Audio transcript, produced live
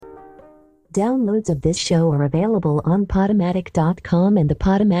Downloads of this show are available on Podomatic.com and the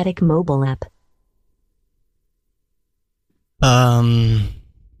Podomatic mobile app.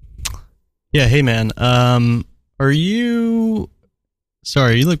 Yeah, hey man. Are you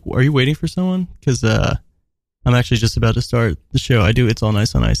waiting for someone? Because I'm actually just about to start the show. I do It's All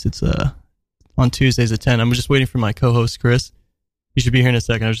Nice on Ice. It's on Tuesdays at 10. I'm just waiting for my co-host Chris. He should be here in a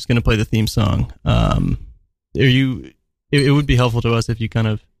second. I was just going to play the theme song. It would be helpful to us if you kind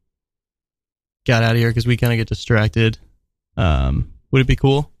of got out of here because we kind of get distracted. Would it be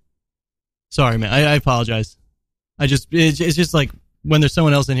cool? Sorry, man. I apologize. It's just like when there's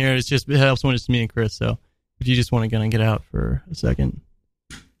someone else in here, it helps when it's me and Chris. So if you just want to get out for a second.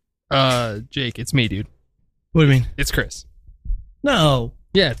 Jake, it's me, dude. What do you mean? It's Chris. No.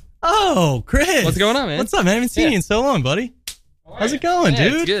 Yeah. Oh, Chris. What's going on, man? What's up, man? I haven't seen you in so long, buddy. How's it going,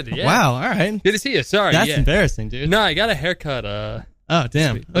 dude? It's good. Yeah. Wow. All right. Good to see you. Sorry. That's embarrassing, dude. No, I got a haircut. Oh,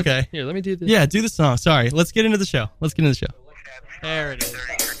 damn. Okay. Here, let me do this. Yeah, do the song. Sorry. Let's get into the show. There it is.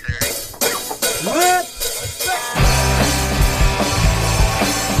 What?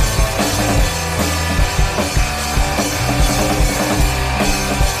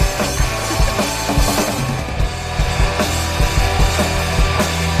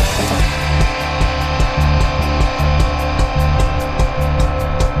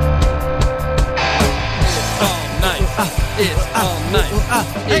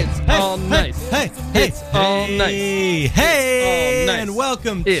 It's all nice. It's all nice. Hey, and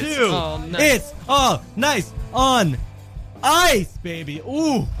welcome to It's All Nice on Ice, baby.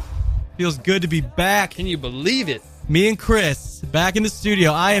 Ooh, feels good to be back. Can you believe it? Me and Chris back in the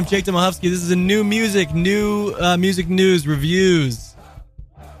studio. I am Jake Demahofsky. This is a new music news reviews.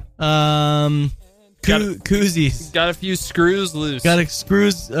 Koozies. Got a few screws loose. Got a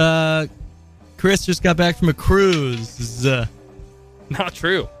screws. Chris just got back from a cruise. Not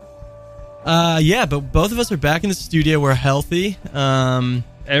true. Yeah, but both of us are back in the studio. We're healthy.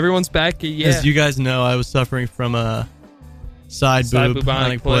 Everyone's back. Yeah. As you guys know, I was suffering from a side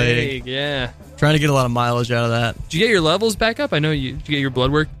bubonic plague. Yeah. Trying to get a lot of mileage out of that. Did you get your levels back up? I know did you get your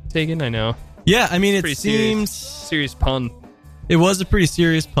blood work taken? I know. Yeah, I mean, it seems serious pun. It was a pretty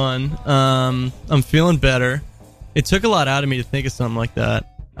serious pun. I'm feeling better. It took a lot out of me to think of something like that.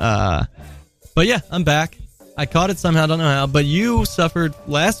 But yeah, I'm back. I caught it somehow, don't know how. But you suffered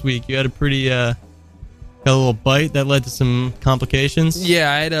last week. You had a pretty got a little bite that led to some complications. Yeah,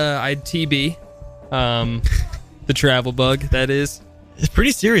 I had TB, the travel bug. That is. It's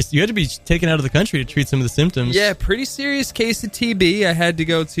pretty serious. You had to be taken out of the country to treat some of the symptoms. Yeah, pretty serious case of TB. I had to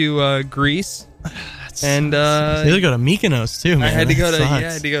go to Greece. And you had to go to Mykonos too, man. I had to go to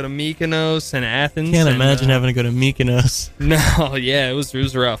Mykonos and Athens. Can't imagine having to go to Mykonos. No, yeah, it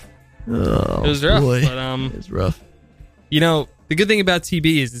was rough. Oh, it was rough, boy. but it's rough. You know, the good thing about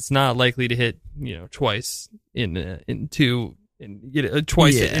TB is it's not likely to hit, twice in a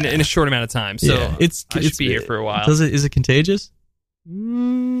short amount of time. So yeah, I should be here for a while. Is it contagious?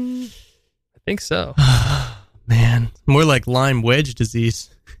 I think so. Man, more like Lyme wedge disease.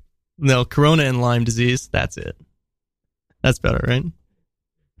 No, Corona and Lyme disease. That's it. That's better, right?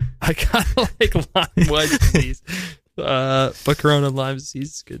 I kind of like Lyme wedge disease. But Corona and Lyme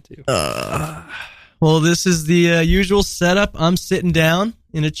disease is good too. Well, this is the usual setup. I'm sitting down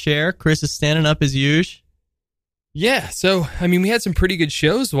in a chair. Chris is standing up as usual. Yeah, so, I mean, we had some pretty good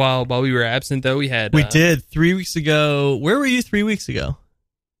shows while we were absent, though. We did. 3 weeks ago. Where were you 3 weeks ago?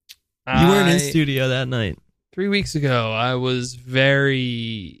 You weren't in studio that night. 3 weeks ago, I was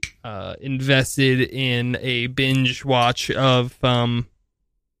very invested in a binge watch of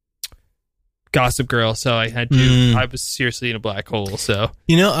Gossip Girl, so I had to. I was seriously in a black hole. So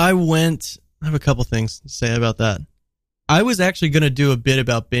I have a couple things to say about that. I was actually going to do a bit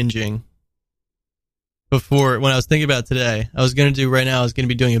about binging before when I was thinking about it today. I was going to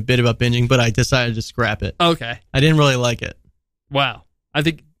be doing a bit about binging, but I decided to scrap it. Okay, I didn't really like it. Wow, I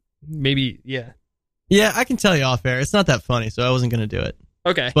think maybe yeah. Yeah, I can tell you off air. It's not that funny, so I wasn't going to do it.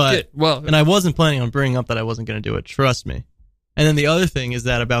 Okay, but good. Well, and I wasn't planning on bringing up that I wasn't going to do it. Trust me. And then the other thing is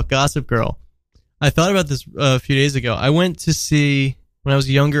that about Gossip Girl. I thought about this a few days ago. I went to see, when I was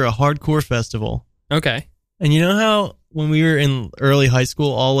younger, a hardcore festival. Okay. And you know how when we were in early high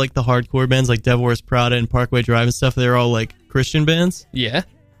school, all like the hardcore bands like Devil Wears Prada and Parkway Drive and stuff, they were all like Christian bands? Yeah.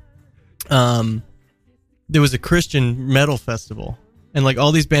 There was a Christian metal festival. And like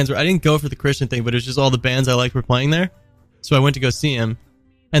all these bands I didn't go for the Christian thing, but it was just all the bands I liked were playing there. So I went to go see him.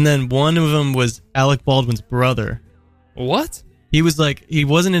 And then one of them was Alec Baldwin's brother. What? He was like, he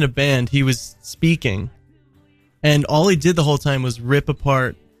wasn't in a band, he was speaking. And all he did the whole time was rip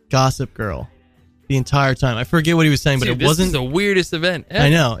apart Gossip Girl. the entire time. I forget what he was saying, but Dude, it this wasn't is the weirdest event ever. I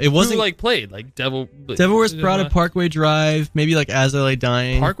know. It wasn't Who, like, played? Like, Devil Wears Prada, Parkway Drive, maybe like As I Lay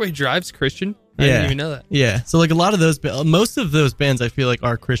Dying. Parkway Drive's Christian? I Yeah. didn't even know that. Yeah. So like a lot of those, most of those bands I feel like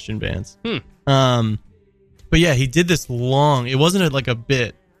are Christian bands. But yeah, he did this long. It wasn't like a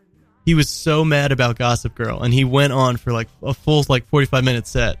bit. He was so mad about Gossip Girl, and he went on for like a full 45-minute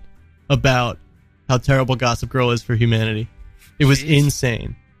set about how terrible Gossip Girl is for humanity. It was Jeez.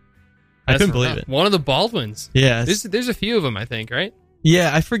 insane. I couldn't believe it. One of the Baldwins. Yeah. There's a few of them, I think, right?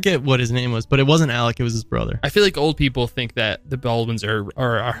 Yeah, I forget what his name was, but it wasn't Alec. It was his brother. I feel like old people think that the Baldwins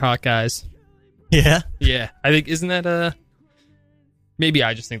are hot guys. Yeah. Yeah, I think isn't that maybe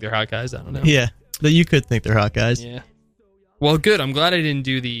I just think they're hot guys. I don't know. Yeah. That you could think they're hot guys. Yeah. Well, good. I'm glad I didn't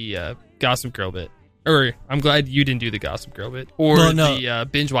do the Gossip Girl bit, or I'm glad you didn't do the Gossip Girl bit, or the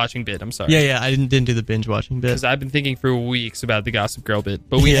binge watching bit. I'm sorry. Yeah. I didn't do the binge watching bit because I've been thinking for weeks about the Gossip Girl bit,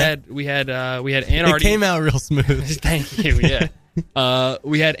 but we had Aunt Artie. It came out real smooth. Thank you. Yeah.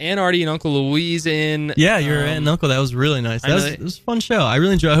 We had Aunt Artie and Uncle Louise in. Yeah, your aunt and uncle. That was really nice. It was a fun show. I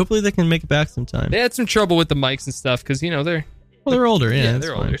really enjoyed it. Hopefully they can make it back sometime. They had some trouble with the mics and stuff because they're older. Yeah,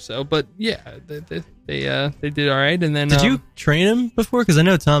 they're older. So, but yeah, they did all right. And then did you train him before? Because I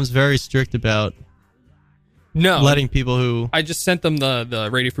know Tom's very strict about letting people who. I just sent them the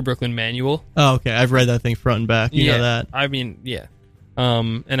Radio Free Brooklyn manual. Oh, okay. I've read that thing front and back. You know that. I mean, yeah.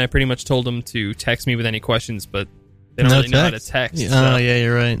 And I pretty much told them to text me with any questions, but they don't really know how to text. Yeah, so yeah,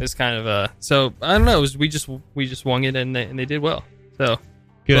 you're right. it's kind of so I don't know. We just swung it and they did well. So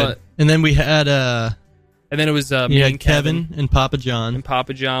good. And then we had and then it was me and Kevin and Papa John. And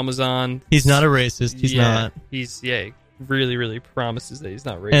Papa John was on. He's not a racist. He's not. He's really, really promises that he's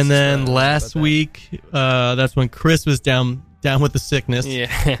not racist. And then last week, that's when Chris was down with the sickness.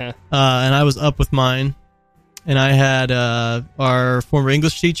 Yeah. And I was up with mine. And I had our former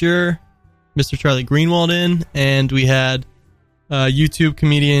English teacher, Mr. Charlie Greenwald, in, and we had YouTube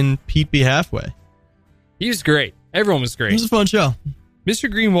comedian Pete B. Halfway. He was great. Everyone was great. It was a fun show.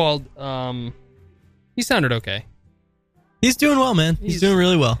 Mr. Greenwald, he sounded okay. He's doing well, man. He's doing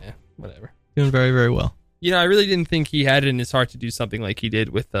really well. Yeah, whatever. Doing very, very well. I really didn't think he had it in his heart to do something like he did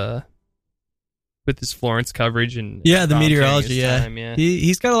with his Florence coverage and the meteorology. Time, yeah.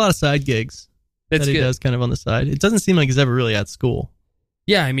 He's got a lot of side gigs that he does kind of on the side. It doesn't seem like he's ever really at school.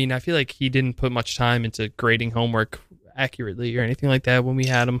 Yeah, I mean, I feel like he didn't put much time into grading homework accurately or anything like that when we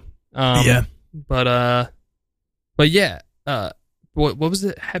had him. But yeah. What was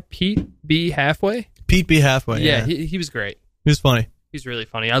it? Pete B. Halfway? Pete B. Halfway. Yeah, he was great. He was funny. He's really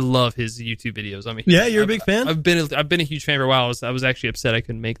funny. I love his YouTube videos. I mean, yeah, you're a big fan. I've been a huge fan for a while. I was actually upset I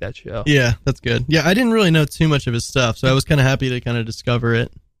couldn't make that show. Yeah, that's good. Yeah, I didn't really know too much of his stuff, so I was kind of happy to kind of discover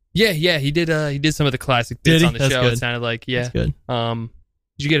it. Yeah, he did. He did some of the classic bits on the show. Good. It sounded like That's good.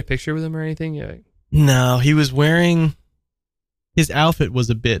 Did you get a picture with him or anything? Yeah. No, he was wearing. His outfit was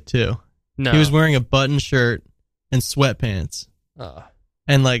a bit too. No, he was wearing a button shirt and sweatpants.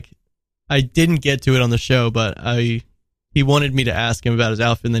 And like, I didn't get to it on the show, but he wanted me to ask him about his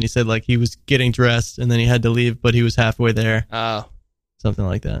outfit, and then he said like he was getting dressed and then he had to leave, but he was halfway there. Oh, something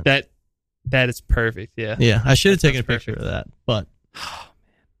like that. That is perfect. Yeah. Yeah, I should have taken a picture of that, but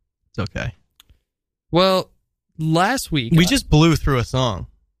it's okay. Well, last week we just blew through a song.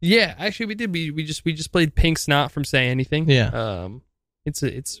 Yeah, actually we did. We just played Pink Snot from Say Anything. Yeah.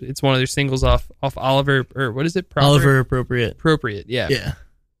 It's one of their singles off Oliver, or what is it? Oliver Appropriate. Appropriate. Yeah. Yeah.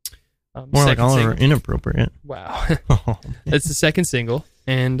 More like Oliver Inappropriate. Wow. That's the second single,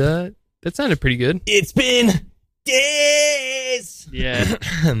 and that sounded pretty good. It's been days. Yeah.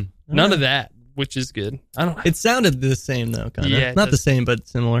 None of that, which is good. It sounded the same though, kind of. Yeah, not the same, but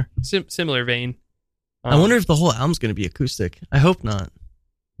similar. Similar vein. I wonder if the whole album's going to be acoustic. I hope not.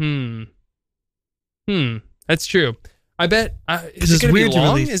 That's true. I bet. Is it going to be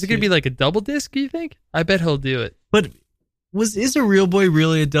long? Is it going to be like a double disc? You think? I bet he'll do it. But is A Real Boy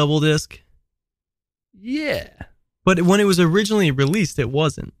really a double disc? Yeah. But when it was originally released, it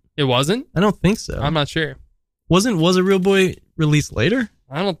wasn't. It wasn't? I don't think so. I'm not sure. Was A Real Boy released later?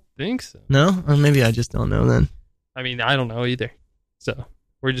 I don't think so. No? Or maybe I just don't know then. I mean, I don't know either. So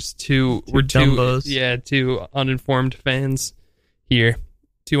we're just two dumbos. Two uninformed fans here.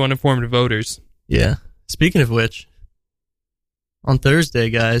 Two uninformed voters. Yeah. Speaking of which, on Thursday,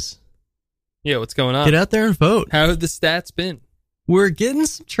 guys. Yeah, what's going on? Get out there and vote. How have the stats been? We're getting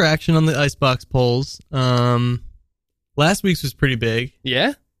some traction on the Icebox polls. Last week's was pretty big.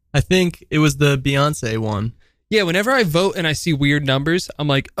 Yeah? I think it was the Beyonce one. Yeah, whenever I vote and I see weird numbers, I'm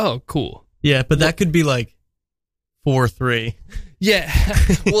like, oh, cool. Yeah, but that could be like 4-3. Yeah.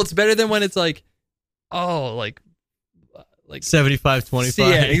 Well, it's better than when it's like, oh, like like 75-25.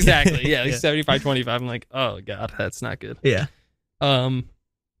 Yeah, exactly. Yeah, like 75-25. I'm like, oh god, that's not good. Yeah.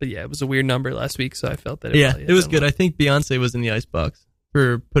 But yeah, it was a weird number last week, so I felt that. It was good. I think Beyonce was in the icebox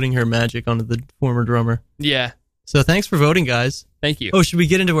for putting her magic onto the former drummer. Yeah. So thanks for voting, guys. Thank you. Oh, should we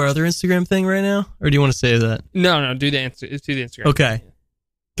get into our other Instagram thing right now, or do you want to save that? No, do the Instagram. Okay, thing.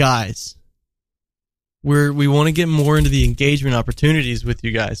 Guys, we want to get more into the engagement opportunities with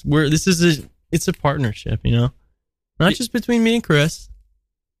you guys. It's a partnership, not just between me and Chris,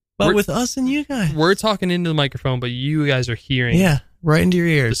 but with us and you guys. We're talking into the microphone, but you guys are hearing. Right into your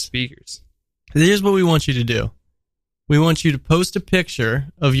The ears. speakers. Here's what we want you to do. We want you to post a picture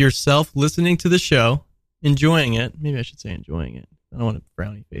of yourself listening to the show, enjoying it. Maybe I should say enjoying it. I don't want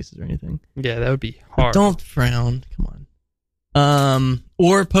frowny faces or anything. Yeah, that would be hard. Don't frown. Come on.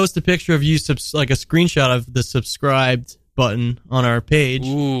 Or post a picture of you, like a screenshot of the subscribed button on our page.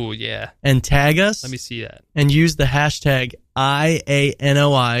 Ooh, yeah. And tag us. Let me see that. And use the hashtag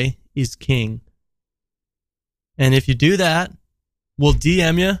IANOI is king. And if you do that, we'll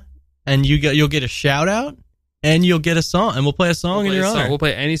DM you, and you'll get a shout out, and you'll get a song, and we'll play a song in your honor. We'll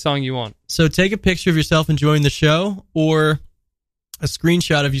play any song you want. So take a picture of yourself enjoying the show, or a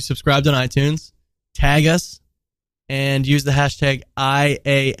screenshot of you subscribed on iTunes, tag us, and use the hashtag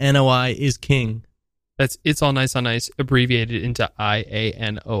IANOI is king. That's It's All Nice on Ice, abbreviated into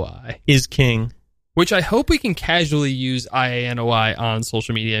IANOI. Is king. Which I hope we can casually use IANOI on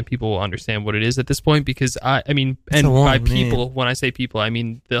social media and people will understand what it is at this point, because people, when I say people, I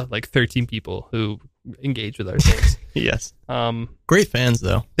mean the 13 people who engage with our things. Yes. Great fans,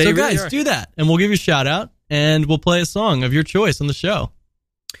 though. So really guys, do that, and we'll give you a shout out, and we'll play a song of your choice on the show.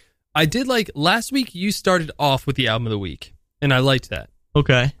 I did last week you started off with the album of the week, and I liked that.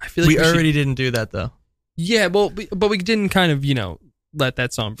 Okay. I feel like we already didn't do that, though. Yeah, well, but we didn't kind of, let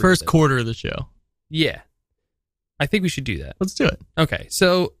that song breathe. First quarter of the show. Yeah. I think we should do that. Let's do it. Okay.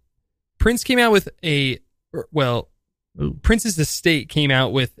 So Prince came out with Prince's estate came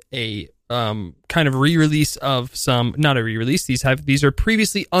out with a kind of re-release of not a re-release. These are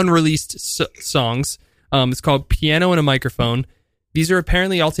previously unreleased songs. It's called Piano and a Microphone. These are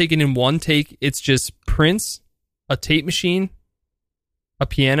apparently all taken in one take. It's just Prince, a tape machine, a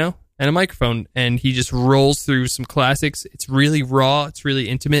piano, and a microphone, and he just rolls through some classics. It's really raw, it's really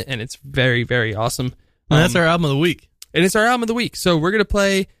intimate, and it's very, very awesome. And that's our album of the week. And it's our album of the week. So we're going to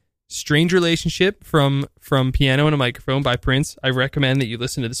play Strange Relationship from Piano and a Microphone by Prince. I recommend that you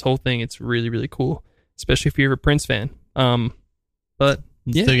listen to this whole thing. It's really, really cool, especially if you're a Prince fan. But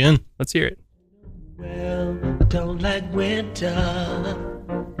yeah, dig in. Let's hear it. Well, I don't like winter.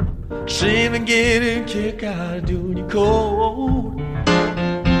 Seem to get a kick out of doing you cold.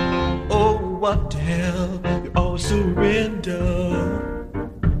 Oh, what the hell? You always surrender.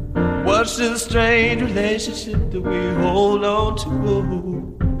 What's this strange relationship that we hold on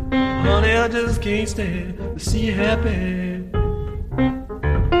to? Honey, I just can't stand to see you happy.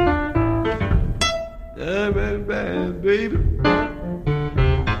 Bad, baby.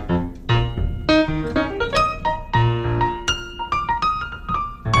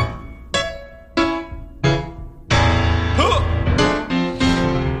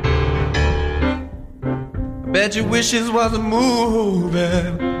 Bet your wishes was a movie.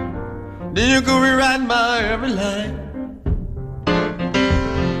 Then you could rewrite my every line.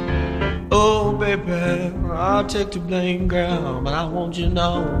 Oh, baby, I'll take the blame, girl, but I want you to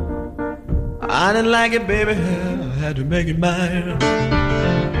know I didn't like it, baby, I had to make it mine.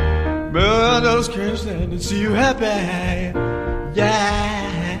 But I just can't stand to see you happy,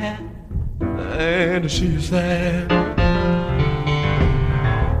 yeah, and to see you sad.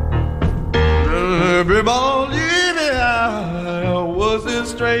 Everybody leave me out. Was this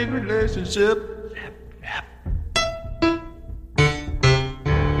strange relationship?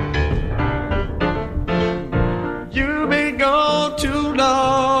 You've been gone too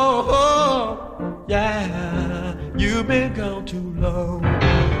long. Yeah, you've been gone too long.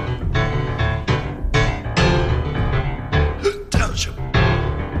 Tell you.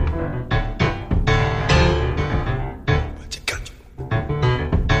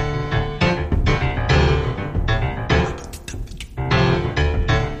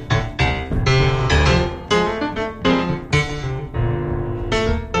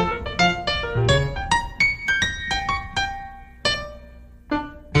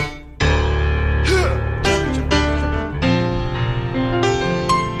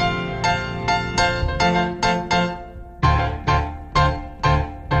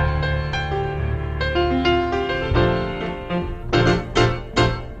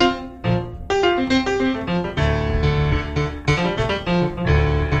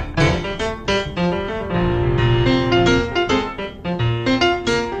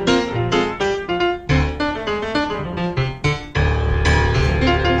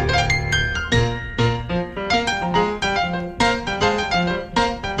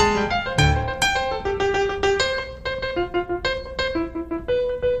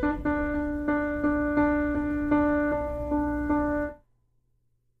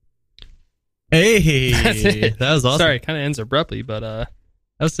 Hey, That's it. that was awesome. Sorry, it kind of ends abruptly, but That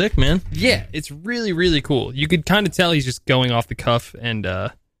was sick, man. yeah, it's really, really cool. You could kind of tell he's just going off the cuff, and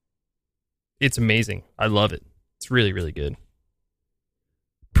it's amazing. I love it. It's really, really good.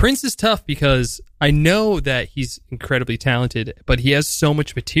 Prince is tough because I know that he's incredibly talented, but he has so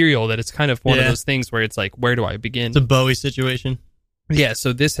much material that it's kind of one of those things where it's like, where do I begin? It's a Bowie situation. Yeah,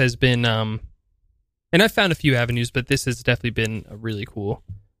 so this has been, and I've found a few avenues, but this has definitely been a really cool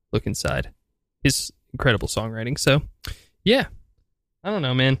look inside his incredible songwriting. So, yeah, I don't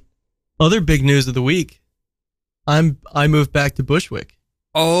know, man. Other big news of the week. I moved back to Bushwick.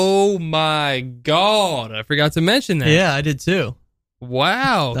 Oh my God, I forgot to mention that. Yeah, I did too.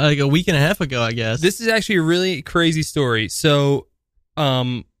 Wow. Like a week and a half ago, I guess. This is actually a really crazy story. So,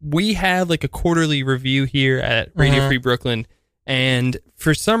 we have like a quarterly review here at Radio Free Brooklyn, and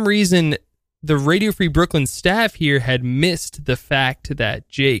for some reason, the Radio Free Brooklyn staff here had missed the fact that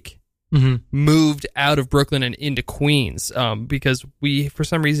Jake moved out of Brooklyn and into Queens, because we, for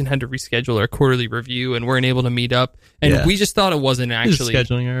some reason, had to reschedule our quarterly review and weren't able to meet up. And we just thought it wasn't actually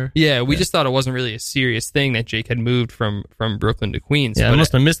scheduling error. Yeah, we just thought it wasn't really a serious thing that Jake had moved from Brooklyn to Queens. Yeah, but I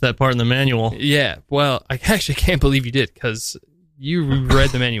must have missed that part in the manual. Yeah, well, I actually can't believe you did, because you read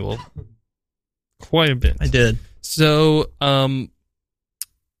the manual quite a bit. I did. So,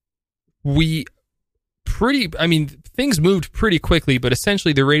 things moved pretty quickly, but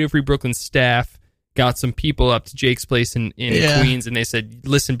essentially the Radio Free Brooklyn staff got some people up to Jake's place in Queens, and they said,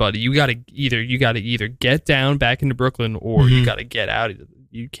 "Listen, buddy, you gotta either get down back into Brooklyn, or you gotta get out.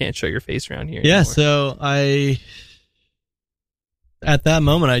 You can't show your face around here." Yeah, anymore. so at that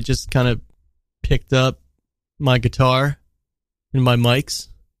moment, I just kind of picked up my guitar and my mics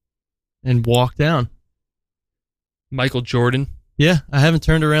and walked down. Michael Jordan. Yeah, I haven't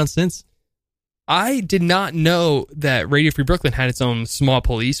turned around since. I did not know that Radio Free Brooklyn had its own small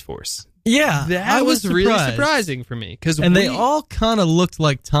police force. Yeah, That was really surprising for me. They all kind of looked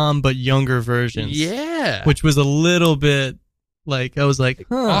like Tom, but younger versions. Yeah. Which was a little bit, like, I was like,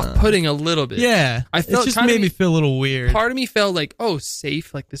 off-putting a little bit. Yeah. I felt it just made me feel a little weird. Part of me felt like, oh,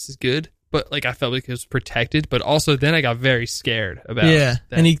 safe, like this is good. But like I felt like it was protected. But also then I got very scared about that.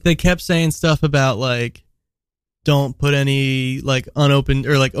 And they kept saying stuff about, like, don't put any, like, unopened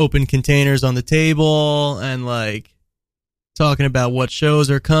or, like, open containers on the table, and, like, talking about what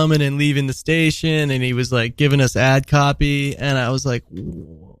shows are coming and leaving the station, and he was, like, giving us ad copy, and I was like,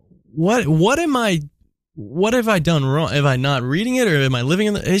 what have I done wrong? Am I not reading it, or am I living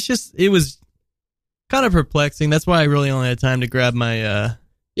in it was kind of perplexing. That's why I really only had time to grab my,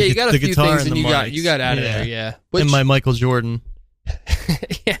 you got a few guitar things and you got out of there, yeah. And my Michael Jordan.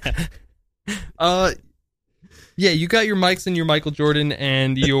 Yeah. Yeah, you got your mics and your Michael Jordan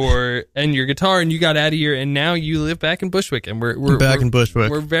and your guitar, and you got out of here, and now you live back in Bushwick, and we're back in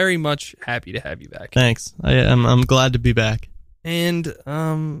Bushwick. We're very much happy to have you back. Thanks. I'm glad to be back. And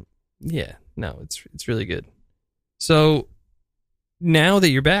yeah, no, it's really good. So now that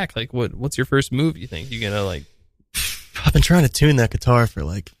you're back, like, what's your first move? You think you're gonna like? I've been trying to tune that guitar for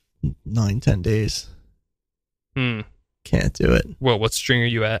like 9-10 days. Can't do it. Well, what string are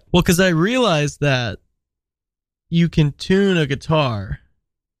you at? Well, because I realized that you can tune a guitar,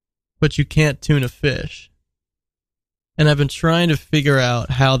 but you can't tune a fish. And I've been trying to figure out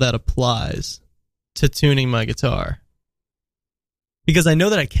how that applies to tuning my guitar. Because I know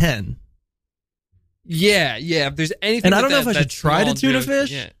that I can. Yeah. If there's anything, and I don't know if I should try to tune a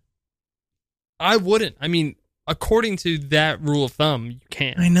fish. Yeah. I wouldn't. I mean, according to that rule of thumb, you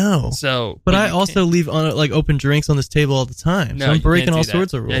can't. I know. So, but I also leave like open drinks on this table all the time. No, so I'm breaking all that.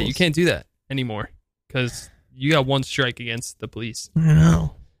 sorts of rules. Yeah, you can't do that anymore because you got one strike against the police. I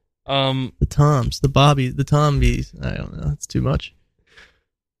know. The Toms, the Bobbies, the Tombies. I don't know. It's too much.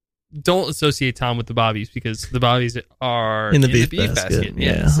 Don't associate Tom with the Bobbies, because the Bobbies are in the beef basket.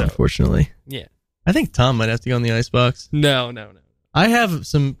 Yeah, so, unfortunately. Yeah. I think Tom might have to go in the icebox. No. I have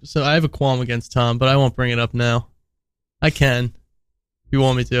I have a qualm against Tom, but I won't bring it up now. I can, if you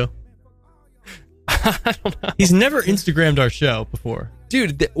want me to. I don't know. He's never Instagrammed our show before.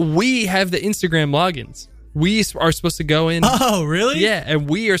 Dude, we have the Instagram logins. We are supposed to go in. Oh, really? Yeah, and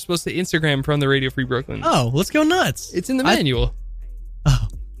we are supposed to Instagram from the Radio Free Brooklyn. Oh, let's go nuts. It's in the manual. Oh.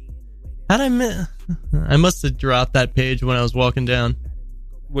 How'd I miss? I must have dropped that page when I was walking down.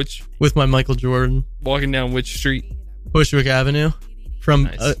 With my Michael Jordan. Walking down which street? Bushwick Avenue. From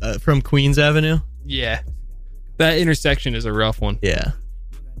Queens Avenue. Yeah. That intersection is a rough one. Yeah.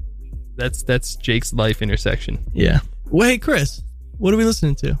 That's Jake's life intersection. Yeah. Well, hey, Chris, what are we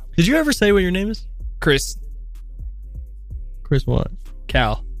listening to? Did you ever say what your name is? Chris. Chris what?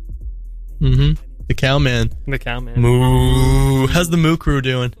 Cal. Mm-hmm. The Cowman. The Cowman. Moo. How's the Moo crew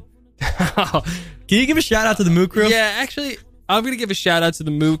doing? Can you give a shout out to the Moo Crew? Yeah, actually, I'm gonna give a shout out to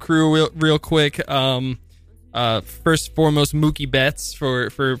the Moo Crew real quick. First and foremost, Mookie Betts for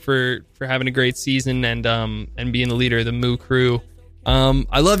having a great season and being the leader of the Moo Crew.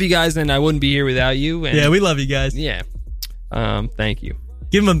 I love you guys, and I wouldn't be here without you. And yeah, we love you guys. Yeah. Thank you.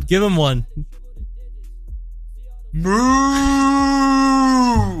 Give him one.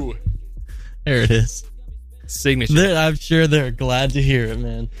 Moo. There it is. Signature. I'm sure they're glad to hear it,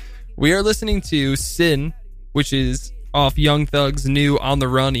 man. We are listening to Sin, which is off Young Thug's new On the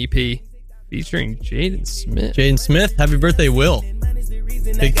Run EP, featuring Jaden Smith. Jaden Smith, happy birthday, Will.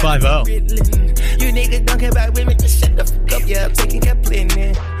 Big 5-0. You niggas don't care about women, just shut the fuck up, yeah, I'm taking your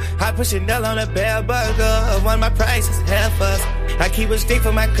planning. I push Chanel on a bell burger, one of my prices, half us. I keep a stick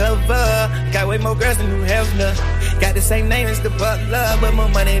for my cover, got way more girls than New Hefner. Got the same name as the butler, but more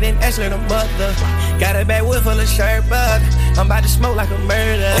money than Ashley the mother. Got a bag wood full of Sherbert, I'm about to smoke like a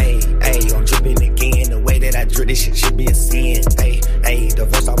murder. Hey, I'm dripping again, the way that I drip this shit should be a sin. Hey,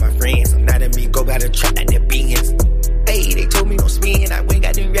 divorce all my friends, I'm not in me, go by the trap like their beans. Hey, they told me no spin, I went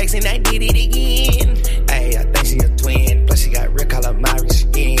got them racks and I did it again. Hey, I think she a twin, plus she got real color Mari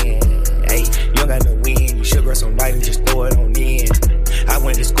skin. Hey, you don't got no win, you should grab some right and just throw it on in. I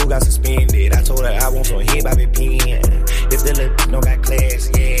went to school, got suspended, I told her I want some hit by the pen. If the little no got class,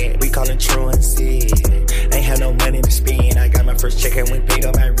 yeah, we call it truancy. Ain't have no money to spend, I got my first check and went paid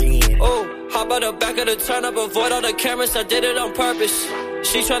on my rent. Oh, hop out the back of the turn up, avoid all the cameras, I did it on purpose.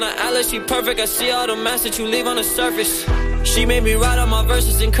 She tryna act like she perfect, I see all the mess that you leave on the surface. She made me write all my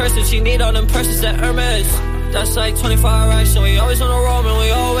verses in cursive, she need all them purses at Hermes. That's like 24 hours, so we always on the road, man, we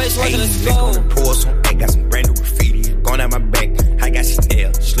always working, let's go. Pour some, I got some brand new graffiti going out my back. I got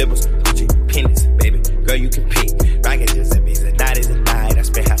Chanel, slippers, Gucci, pendants, baby, girl you can pick. Rockin' just a piece, a night is a night, I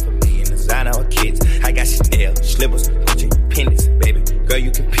spent $500,000 designer on kids. I got Chanel, slippers, Gucci, pendants, baby, girl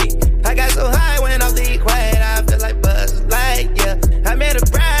you can pick. I got so high, went off the quiet, I felt like Buzz Lightyear. I met a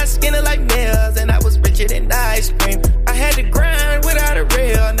bride, skinny like nails, and I was richer than ice cream. I had to grind without a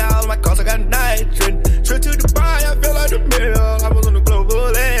rail, now all my cars I got nitrogen. Trip to Dubai, I feel like the mill, I was on the Global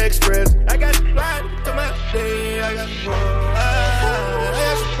Express. I got to fly to my day, I got to go.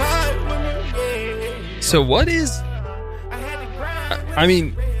 So what is? I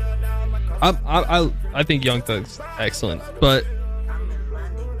mean, I think Young Thug's excellent, but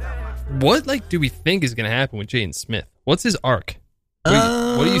what do we think is going to happen with Jaden Smith? What's his arc?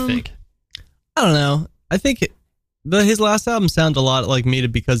 What do you think? I don't know. I think his last album sounded a lot like Me to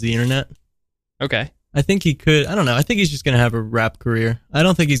Because of the Internet. Okay. I think he could. I don't know. I think he's just going to have a rap career. I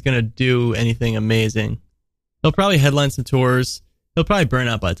don't think he's going to do anything amazing. He'll probably headline some tours. He'll probably burn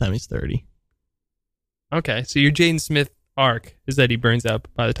out by the time he's 30. Okay, so your Jaden Smith arc is that he burns out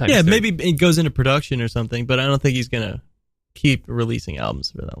by the time he's 30. Maybe it goes into production or something, but I don't think he's going to keep releasing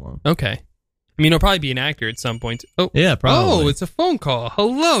albums for that long. Okay. I mean, he'll probably be an actor at some point. Oh, yeah, probably. Oh, it's a phone call.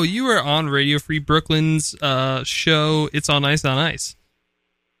 Hello, you are on Radio Free Brooklyn's show, It's on Ice on Ice.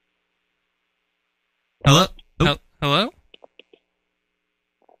 Hello? Hello?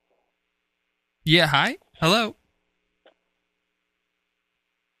 Yeah, hi? Hello?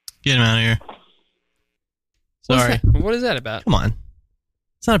 Get him out of here. Sorry. What is that about? Come on.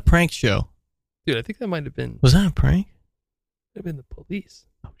 It's not a prank show. Dude, I think that might have been... Was that a prank? Might have been the police.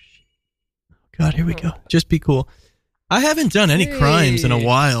 Oh, shit. Oh, God, here we go. Just be cool. I haven't done any crimes in a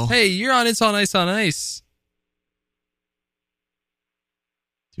while. Hey, you're on It's on Ice on Ice.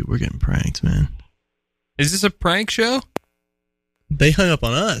 Dude, we're getting pranked, man. Is this a prank show? They hung up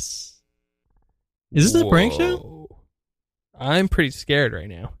on us. Is this a prank show? I'm pretty scared right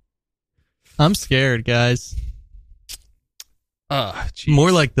now. I'm scared, guys. Geez.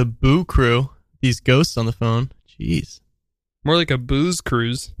 More like the Boo Crew. These ghosts on the phone. Jeez. More like a booze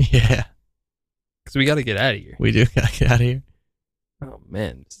cruise. Yeah. Because we got to get out of here. We do got to get out of here. Oh,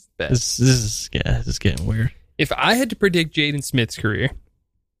 man. This is bad. This is getting weird. If I had to predict Jaden Smith's career,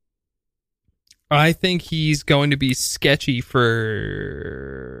 I think he's going to be sketchy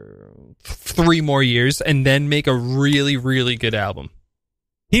for 3 more years and then make a really, really good album.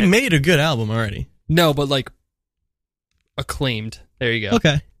 He made a good album already. No, but acclaimed. There you go.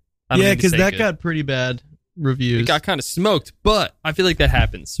 Okay. Yeah, because that good. got pretty bad reviews. It got kind of smoked, but I feel like that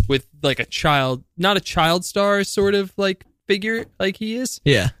happens with a child, not a child star sort of figure like he is.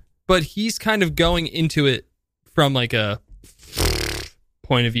 Yeah. But he's kind of going into it from a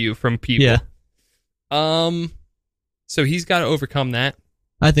point of view from people. Yeah. So he's got to overcome that.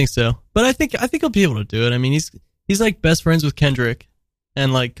 I think so. But I think he'll be able to do it. I mean, he's like best friends with Kendrick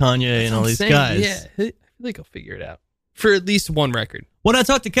and Kanye and all these guys. Yeah, I feel like he'll figure it out for at least one record. When I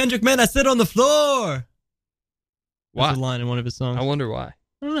talk to Kendrick, man, I sit on the floor. Why? That's a line in one of his songs. I wonder why.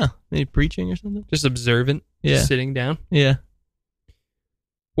 I don't know. Maybe preaching or something. Just observant. Yeah. Just sitting down. Yeah,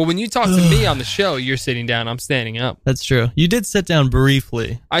 Well, when you talk to me on the show, you're sitting down. I'm standing up. that's true. You did sit down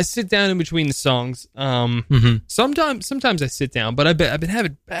briefly. I sit down in between the songs. Mm-hmm. Sometimes I sit down, but I've been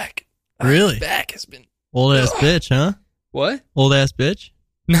having back. Really? Back has been Old ass bitch, huh? what? Old ass bitch.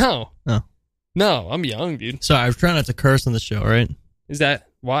 No. Oh. No, I'm young, dude. Sorry, I was trying not to curse on the show, right? Is that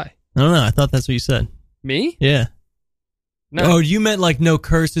why? I don't know. I thought that's what you said. Me? Yeah. No. Oh, you meant like no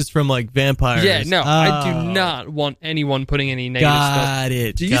curses from like vampires. Yeah, no. I do Oh. not want anyone putting any negative stuff. Got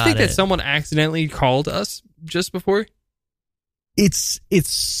it. Do you got think that it. someone accidentally called us just before? It's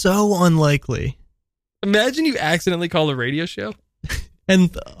so unlikely. Imagine you accidentally call a radio show. And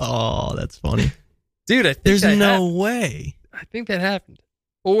that's funny. Dude, I think There's that no way. I think that happened.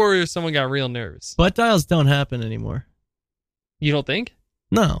 Or someone got real nervous. Butt dials don't happen anymore. You don't think?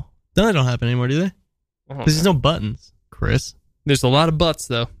 No, they don't happen anymore, do they? I don't Because there's know. no buttons, Chris. There's a lot of butts,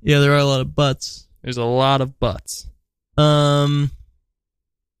 though. Yeah, there are a lot of butts. There's a lot of butts. Oh,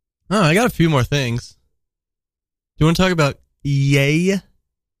 I got a few more things. Do you want to talk about Yay?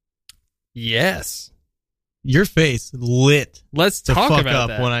 Yes. Your face lit. Let's To talk fuck about up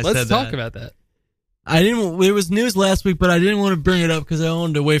that. when I Let's said talk that. about that. I didn't. It was news last week, but I didn't want to bring it up because I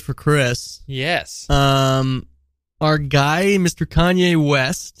wanted to wait for Chris. Yes. Our guy, Mr. Kanye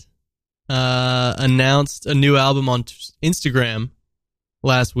West, announced a new album on Instagram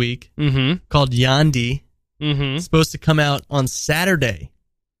last week Mm-hmm. called Yandi. Mm-hmm. It's supposed to come out on Saturday,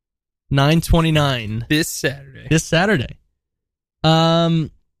 9/29. This Saturday. This Saturday.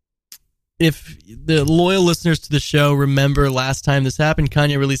 If the loyal listeners to the show remember last time this happened,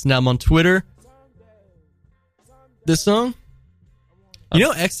 Kanye released an album on Twitter. This song, you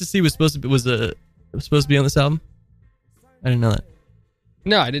know, Ecstasy was supposed to be on this album. I didn't know that.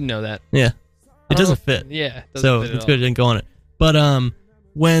 No, I didn't know that. Yeah, it doesn't fit. Yeah. It doesn't So fit at it's all. good it didn't go on it. But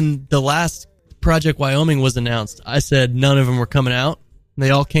when the last Project Wyoming was announced, I said none of them were coming out. They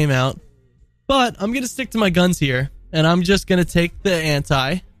all came out. But I'm going to stick to my guns here, and I'm just going to take the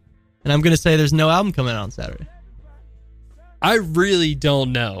anti, and I'm going to say there's no album coming out on Saturday. I really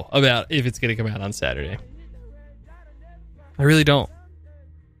don't know about if it's going to come out on Saturday. I really don't.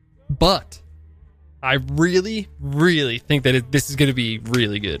 But I really, really think that this is going to be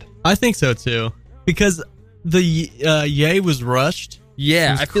really good. I think so, too. Because the Yay was rushed. It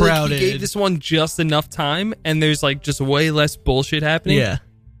Yeah, was I feel like crowded. he gave this one just enough time, and there's like just way less bullshit happening. Yeah.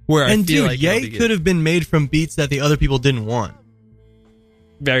 Where I And feel dude, like it'll Yay be good. could have been made from beats that the other people didn't want.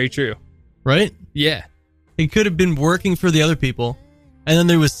 Very true. Right? Yeah. It could have been working for the other people. And then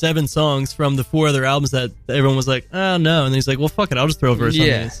there was 7 songs from the 4 other albums that everyone was like, oh no. And then he's like, well, fuck it. I'll just throw a verse on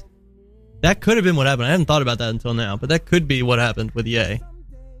Yeah. these. That could have been what happened. I hadn't thought about that until now, but that could be what happened with Yay.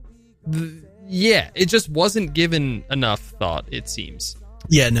 Yeah, it just wasn't given enough thought, it seems.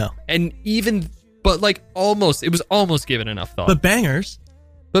 Yeah, no. And even, but like almost, it was almost given enough thought. But bangers.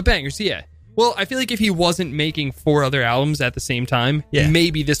 But bangers, yeah. Well, I feel like if he wasn't making 4 other albums at the same time, Yeah.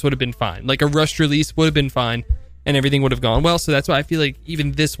 maybe this would have been fine. Like a rushed release would have been fine, and everything would have gone well. So that's why I feel like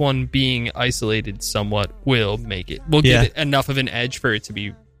even this one being isolated somewhat will make it. Will Yeah. give it enough of an edge for it to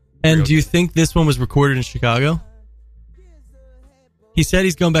be. And real do you good. think this one was recorded in Chicago? He said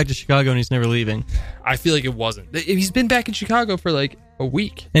he's going back to Chicago and he's never leaving. I feel like it wasn't. He's been back in Chicago for like a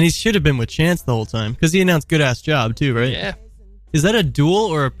week. And he should have been with Chance the whole time because he announced Good Ass Job too, right? Yeah. Is that a duel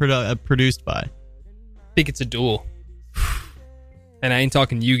or a produced by? I think it's a duel. And I ain't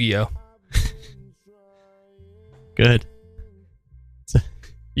talking Yu-Gi-Oh. Good.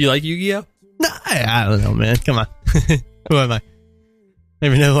 You like Yu-Gi-Oh? No, I don't know, man. Come on. Who am I? I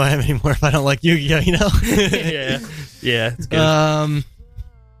don't even know who I am anymore if I don't like Yu-Gi-Oh, you know? Yeah. Yeah, it's good.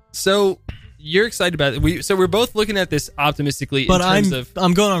 So you're excited about it. So we're both looking at this optimistically But in terms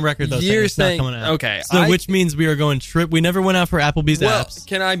I'm going on record though. You're it's not saying- coming out. okay, So which means we are going trip. We never went out for Applebee's well, apps.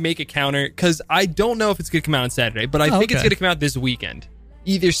 can I make a counter? Because I don't know if it's going to come out on Saturday, but I Oh, think it's okay. going to come out this weekend.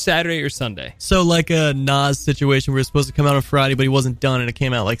 Either Saturday or Sunday. So like a Nas situation where it's supposed to come out on Friday, but he wasn't done, and it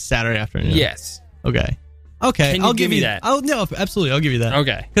came out like Saturday afternoon. Yes. Okay. Okay. Can you I'll give me you that? Oh no, absolutely. I'll give you that.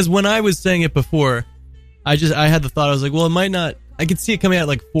 Okay. Because when I was saying it before, I had the thought. I was like, well, it might not. I could see it coming out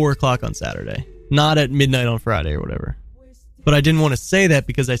like 4:00 on Saturday, not at midnight on Friday or whatever. But I didn't want to say that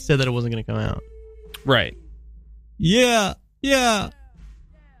because I said that it wasn't going to come out. Right. Yeah. Yeah.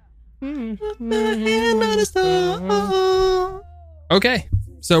 Okay.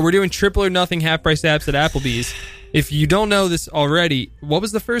 So we're doing triple or nothing half price apps at Applebee's. If you don't know this already, what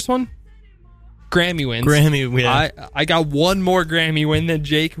was the first one? Grammy wins. Grammy, yeah. I got one more Grammy win than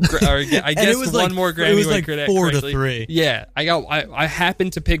Jake. I guess it was one like- more Grammy it was win. like correctly. 4-3. Yeah, I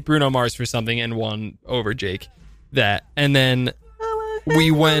happened to pick Bruno Mars for something and won over Jake. That and then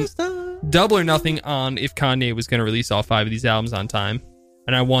we went double or nothing on if Kanye was going to release all 5 of these albums on time.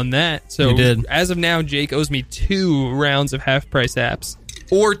 And I won that. So You did. as of now, Jake owes me 2 rounds of half-price apps.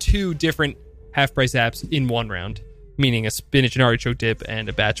 Or 2 different half-price apps in one round. Meaning a spinach and artichoke dip and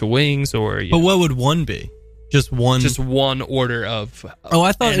a batch of wings, or... But what would one be? Just one? Just one order of... Oh,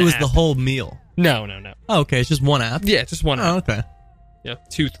 I thought an it was app. the whole meal. No. Oh, okay. It's just one app? Yeah, just one Oh, app. okay. Yeah,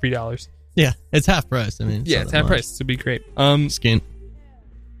 $2-3. Yeah, it's half price. I mean, Yeah, it's half price. It'd be great. Skin.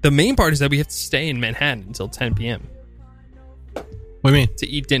 The main part is that we have to stay in Manhattan until 10 p.m. What do you mean? to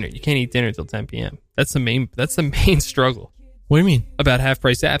eat dinner. You can't eat dinner until 10 p.m. That's the main struggle What do you mean? about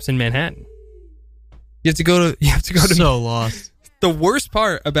half-price apps in Manhattan. You have to go to So lost. The worst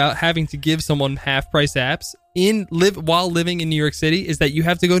part about having to give someone half-price apps while living in New York City is that you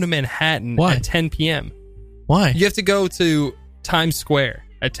have to go to Manhattan Why? at 10 p.m. Why? You have to go to Times Square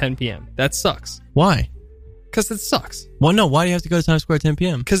at 10 p.m. That sucks. Why? Because it sucks. Well, no. Why do you have to go to Times Square at 10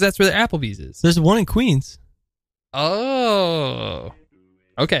 p.m.? Because that's where the Applebee's is. There's one in Queens. Oh.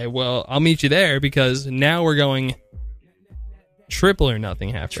 Okay, well, I'll meet you there because now we're going triple or nothing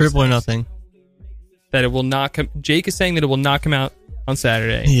half-price. Triple or apps. nothing. That it will not come. Jake is saying that it will not come out on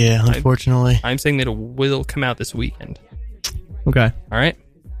Saturday. Yeah, unfortunately. I'm saying that it will come out this weekend. Okay. All right?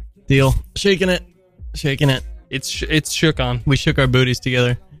 Deal. Shaking it. It's shook on. We shook our booties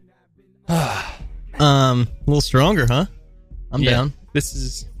together. A little stronger, huh? I'm Yeah, down. This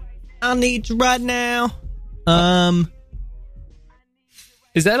is... I need you right now.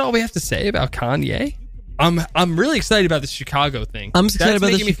 Is that all we have to say about Kanye? I'm really excited about the Chicago thing. I'm excited about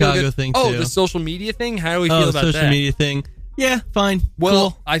the making me feel Chicago good. thing, Oh, too. the social media thing? How do we feel the about social that? media thing. Yeah, fine.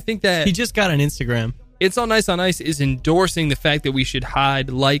 Well, Cool. I think that He just got an Instagram. It's All Nice on Ice is endorsing the fact that we should hide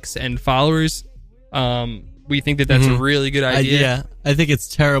likes and followers. We think that that's a really good idea. I think it's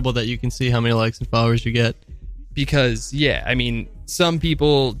terrible that you can see how many likes and followers you get. Because, I mean, some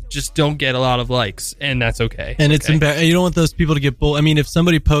people just don't get a lot of likes, and that's okay. And it's okay? embarrassing. You don't want those people to get bull. I mean, if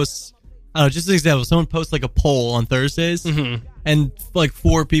somebody posts, I don't know, just an example, someone posts like a poll on Thursdays and like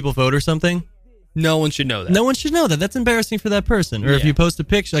 4 people vote or something. No one should know that. No one should know that. That's embarrassing for that person. Or if Yeah. you post a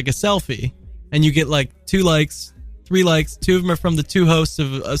picture, like a selfie, and you get like 2 likes, 3 likes, 2 of them are from the 2 hosts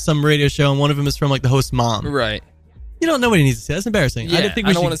of some radio show, and 1 of them is from like the host's mom. Right. You don't know what he needs to say. That's embarrassing. Yeah, I don't think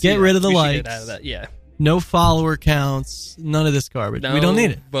we wanna should see get that. rid of the We should likes. get out of that. Yeah. No follower counts. None of this garbage. We don't need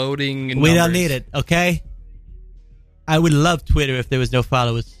it. Voting. We don't need it, okay? I would love Twitter if there was no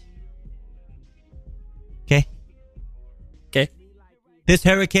followers. Okay? Okay. This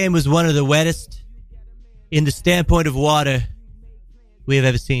hurricane was one of the wettest in the standpoint of water we have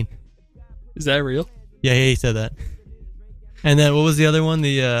ever seen. Is that real? Yeah, he said that. And then what was the other one?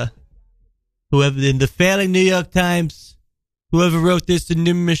 The whoever in the failing New York Times, whoever wrote this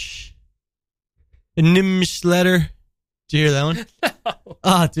anonymous letter. Did you hear that one? No.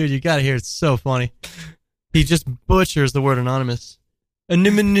 Oh, dude, you gotta hear it. It's so funny. He just butchers the word anonymous.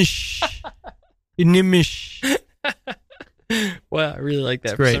 Anonymous. Anonymous. Wow, I really like that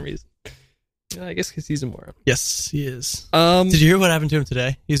It's for great. some reason. Yeah, I guess because he's a moron. Yes, he is. Did Did you hear what happened to him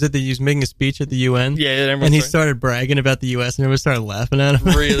today? He was making a speech at the UN. Yeah, everyone And he started- started bragging about the U.S. and everyone started laughing at him.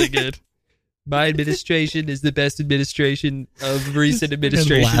 really good. My administration is the best administration of recent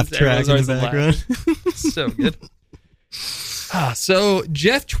administrations. And laugh track in Everyone's the always background. laughing. So good. So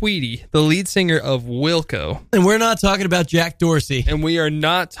Jeff Tweedy, the lead singer of Wilco, And we're not talking about Jack Dorsey. and we are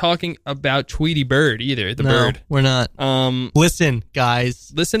not talking about Tweety Bird either. The No, bird. we're not. Listen,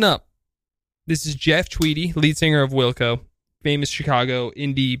 guys. Listen up. This is Jeff Tweedy, lead singer of Wilco, famous Chicago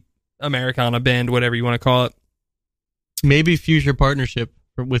indie Americana band, whatever you want to call it. Maybe future partnership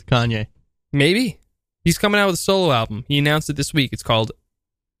with Kanye. Maybe. He's coming out with a solo album. He announced it this week. It's called,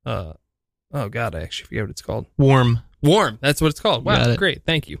 oh God, I actually forget what it's called. Warm. That's what it's called. Got Wow, it. great.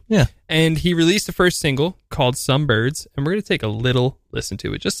 Thank you. Yeah. And he released the first single called Some Birds, and we're going to take a little listen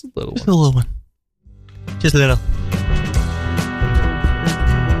to it. Just a little Just one. a little one. Just a little.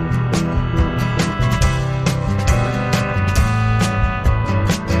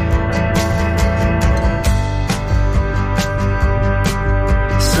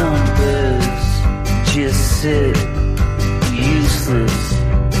 Some birds just sit useless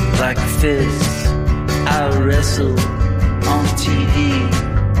like fists. I wrestle on TV,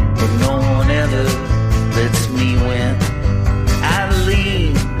 but no one ever lets me win. I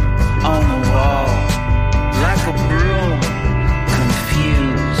lean on the wall like a broom,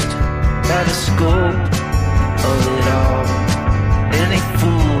 confused by the scope of it all. Any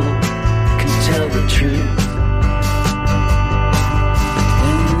fool can tell the truth.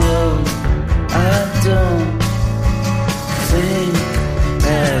 I don't think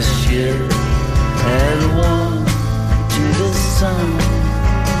I should add one to the song.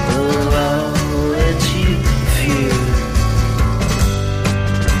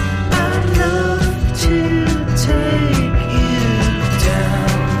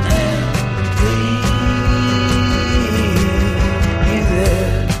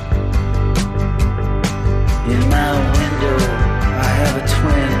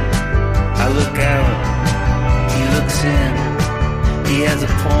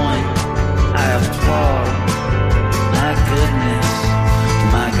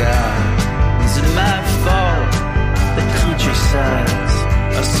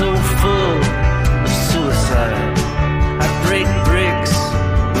 so full of suicide. I break bricks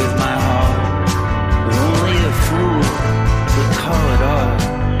with my heart, but only a fool would call it art.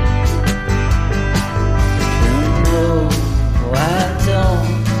 And no, I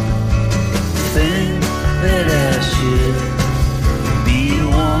don't think that I should be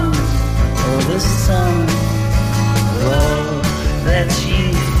one of the sum of all that you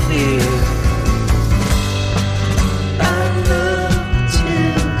fear. I'd love to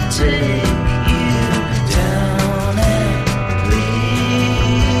take you down and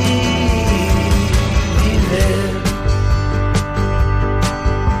leave you there.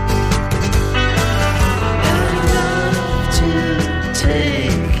 I'd love to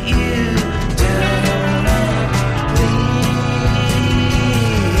take you down and leave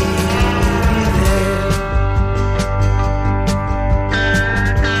you there.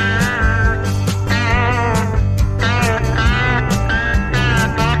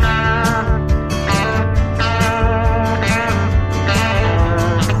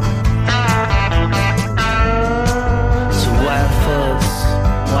 So why fuss?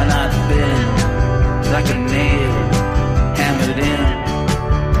 Why not bend like a nail hammered in?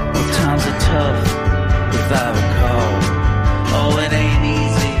 Well, times are tough, if I recall. Oh, it ain't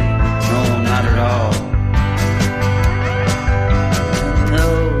easy, no, not at all. No,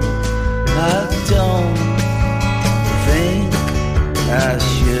 I don't think I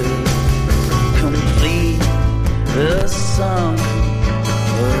should complete the sum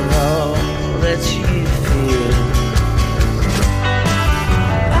of all that you feel.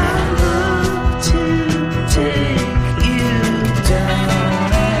 I'd love to take you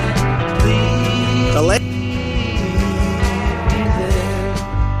down and leave The la- you there.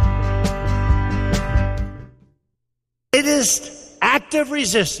 latest act of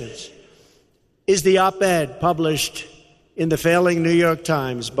resistance is the op-ed published in the failing New York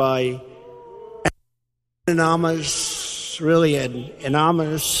Times by anonymous, really an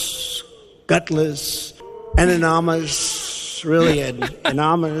anonymous, gutless, anonymous, really an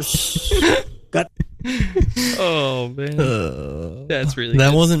anonymous, gut. Oh man, that's really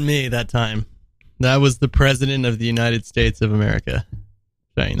That good. wasn't me that time. That was the President of the United States of America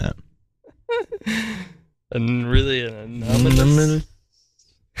saying that. And really an anomalous.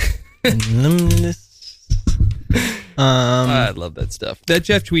 I love that stuff. That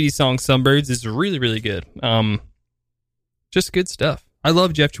Jeff Tweedy song "Sunbirds" is really, really good. Just good stuff. I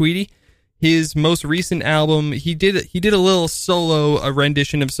love Jeff Tweedy. His most recent album, he did a little solo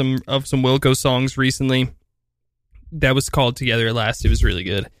rendition of some Wilco songs recently. That was called "Together at Last." It was really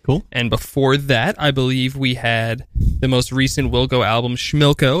good. Cool. And before that, I believe we had the most recent Wilco album,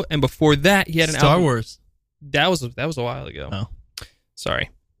 Schmilko. And before that, he had an Star album. Wars. That was a while ago. Oh. Sorry.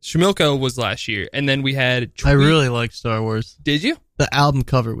 Schmilko was last year. And then we had... I really liked Star Wars. Did you? The album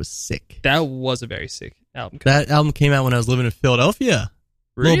cover was sick. That was a very sick album cover. That album came out when I was living in Philadelphia.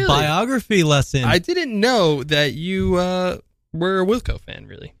 Really? Little biography lesson. I didn't know that you were a Wilco fan,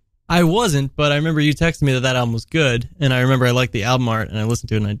 really. I wasn't, but I remember you texted me that album was good, and I remember I liked the album art, and I listened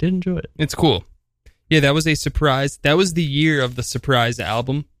to it, and I did enjoy it. It's cool. Yeah, that was a surprise. That was the year of the surprise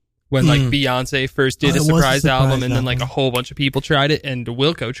album. When like Beyonce first did a surprise album, and then like a whole bunch of people tried it, and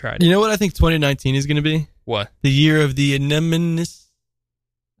Wilco tried it. You know what I think 2019 is going to be? What? The year of the Anemones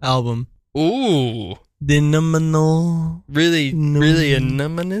album. Ooh. The Anemonal. Really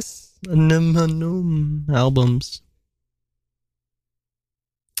anonymous? Anemono albums.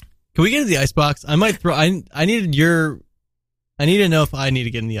 Can we get into the icebox? I might throw. I need to know if I need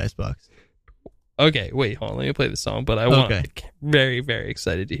to get in the icebox. Okay, wait, hold on. Let me play the song, but I want very, very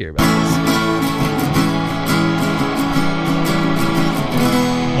excited to hear about this.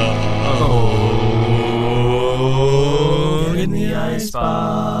 Oh, in the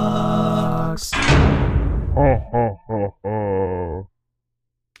icebox.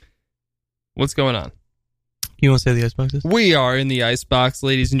 What's going on? You want to say the icebox is? We are in the icebox,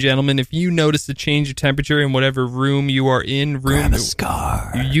 ladies and gentlemen. If you notice a change of temperature in whatever room you are in, Grab a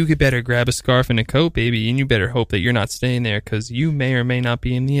scarf. You could better grab a scarf and a coat, baby, and you better hope that you're not staying there, because you may or may not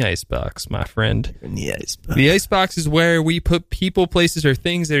be in the icebox, my friend. In the icebox. The icebox is where we put people, places, or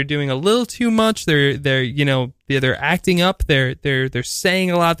things that are doing a little too much. They're acting up. They're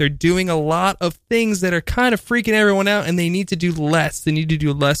saying a lot. They're doing a lot of things that are kind of freaking everyone out, and they need to do less. They need to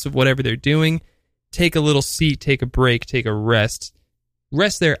do less of whatever they're doing. Take a little seat, take a break, take a rest.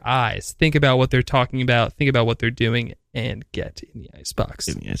 Rest their eyes. Think about what they're talking about. Think about what they're doing, and get in the icebox.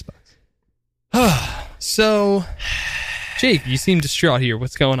 In the icebox. So, Jake, you seem distraught here.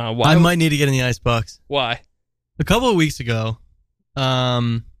 What's going on? Why? I might need to get in the icebox. Why? A couple of weeks ago,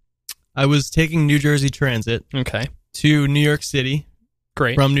 I was taking New Jersey Transit Okay. to New York City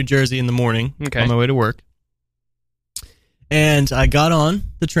Great. from New Jersey in the morning Okay. on my way to work. And I got on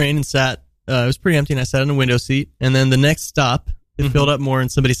the train and sat. It was pretty empty, and I sat in a window seat. And then the next stop, it filled up more, and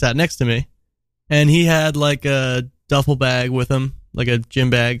somebody sat next to me. And he had like a duffel bag with him, like a gym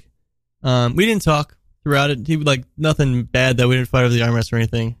bag. We didn't talk throughout it. He like nothing bad though. We didn't fight over the armrest or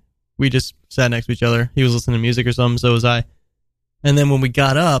anything. We just sat next to each other. He was listening to music or something, so was I. And then when we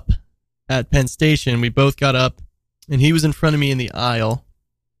got up at Penn Station, we both got up, and he was in front of me in the aisle.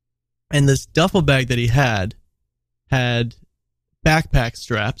 And this duffel bag that he had backpack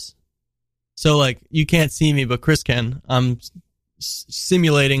straps. So, like, you can't see me, but Chris can. I'm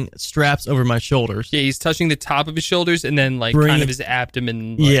simulating straps over my shoulders. Yeah, he's touching the top of his shoulders and then, like, kind of his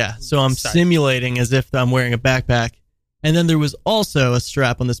abdomen. Like, yeah, so I'm simulating as if I'm wearing a backpack. And then there was also a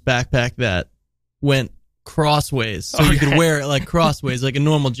strap on this backpack that went crossways. So you could wear it, like, crossways, like a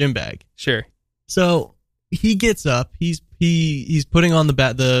normal gym bag. Sure. So he gets up. He's putting on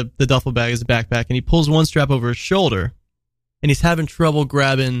the duffel bag as a backpack, and he pulls one strap over his shoulder, and he's having trouble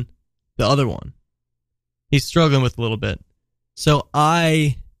grabbing the other one. He's struggling with it a little bit. So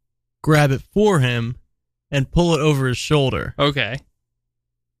I grab it for him and pull it over his shoulder. Okay.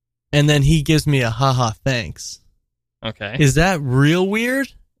 And then he gives me a haha thanks. Okay. Is that real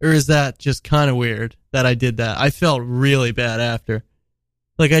weird? Or is that just kind of weird that I did that? I felt really bad after.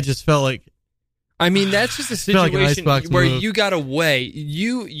 Like, I just felt like... I mean, that's just a like an situation icebox where move. you got to weigh.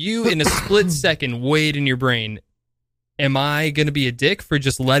 You in a split second weighed in your brain, am I going to be a dick for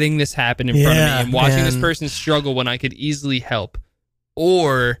just letting this happen in front of me and watching this person struggle when I could easily help?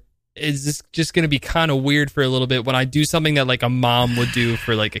 Or is this just going to be kind of weird for a little bit when I do something that, like, a mom would do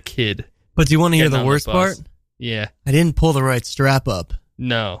for, like, a kid? But do you want to hear Getting the on worst bus. part? Yeah. I didn't pull the right strap up.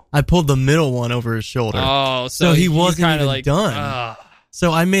 No. I pulled the middle one over his shoulder. Oh, so he you wasn't kinda even like, done.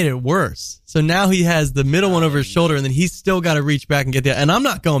 So I made it worse. So now he has the middle one over his shoulder, and then he's still got to reach back and get the... And I'm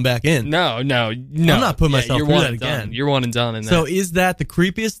not going back in. No. I'm not putting myself you're through one that and done. again. You're one and done in that. So is that the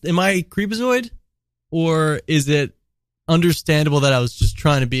creepiest? Am I creepazoid? Or is it understandable that I was just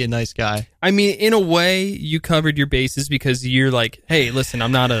trying to be a nice guy? I mean, in a way, you covered your bases because you're like, hey, listen,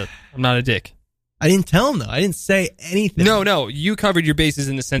 I'm not a dick. I didn't tell him, though. I didn't say anything. No, you covered your bases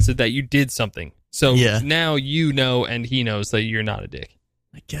in the sense of that you did something. So now you know and he knows that you're not a dick.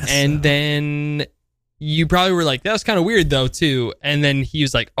 I guess. And then you probably were like, that was kind of weird, though, too. And then he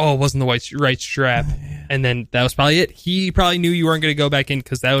was like, oh, it wasn't the right strap. And then that was probably it. He probably knew you weren't going to go back in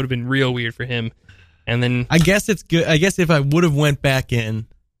because that would have been real weird for him. And then I guess it's good. I guess if I would have went back in,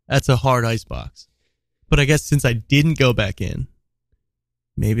 that's a hard icebox. But I guess since I didn't go back in,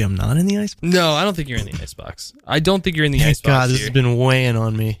 maybe I'm not in the icebox? No, I don't think you're in the icebox. I don't think you're in the Thank icebox. God, this has been weighing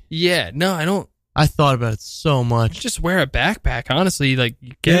on me. Yeah, no, I don't. I thought about it so much. Just wear a backpack, honestly. Like,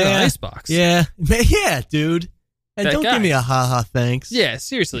 get in the icebox. Yeah. Yeah, dude. And That don't guy. give me a haha thanks. Yeah,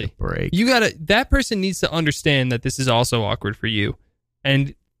 seriously. Break. You gotta. That person needs to understand that this is also awkward for you,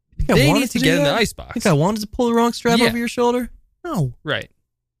 and I they wanted need to do get in the that? icebox. Think I wanted to pull the wrong strap Yeah. over your shoulder? No. Right.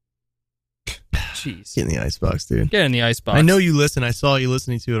 Jeez. Get in the icebox, dude. Get in the icebox. I know you listen. I saw you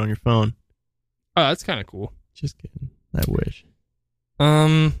listening to it on your phone. Oh, that's kind of cool. Just kidding. I wish.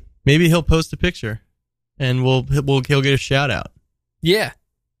 Maybe he'll post a picture, and he'll get a shout out. Yeah.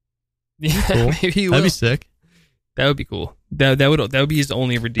 Yeah. Cool. Maybe he will. That'd be sick. That would be cool. That would be his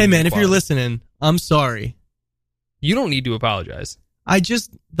only redeeming Hey man, if you're quality. listening, I'm sorry. You don't need to apologize.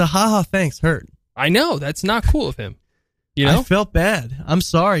 The haha thanks hurt. I know that's not cool of him. You know, I felt bad. I'm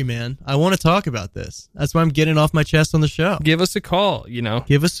sorry, man. I want to talk about this. That's why I'm getting off my chest on the show. give us a call. You know,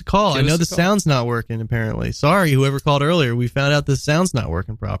 Give us a call. Give I know us the a call. sound's not working, apparently. Sorry, whoever called earlier. We found out the sound's not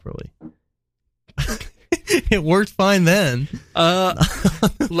working properly. It worked fine then. let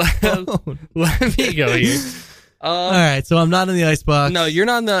me go here. All right, so I'm not in the icebox. No, you're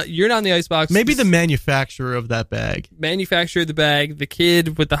not in the icebox. Maybe the manufacturer of that bag. manufacturer of the bag, the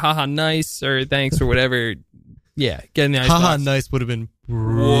kid with the haha nice or thanks or whatever. Yeah, get in the icebox. Haha nice would have been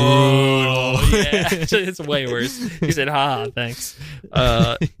brutal. Whoa, yeah, it's way worse. He said, "Ha, thanks."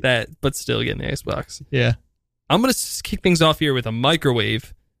 But still, get in the icebox. Yeah, I'm gonna kick things off here with a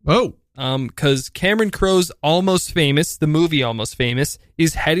microwave. Oh, because Cameron Crowe's Almost Famous, the movie Almost Famous,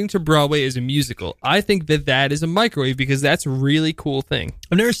 is heading to Broadway as a musical. I think that is a microwave because that's a really cool thing.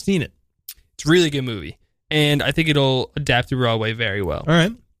 I've never seen it. It's a really good movie, and I think it'll adapt to Broadway very well. All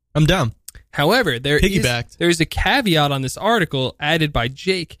right, I'm down. However, Piggybacked. there's a caveat on this article added by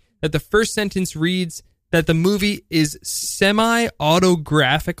Jake that the first sentence reads that the movie is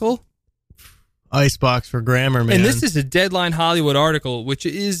semi-autographical. Icebox for grammar, man. And this is a Deadline Hollywood article, which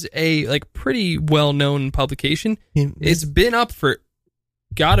is a pretty well-known publication. It's been up for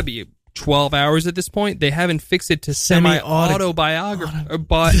gotta be 12 hours at this point. They haven't fixed it to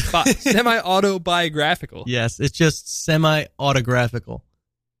semi-autobiographical. Yes, it's just semi-autographical.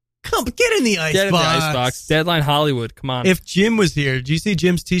 Come, get in the icebox. Get in the icebox. Deadline Hollywood. Come on. If Jim was here, do you see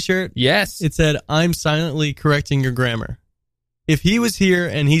Jim's t-shirt? Yes. It said, "I'm silently correcting your grammar." If he was here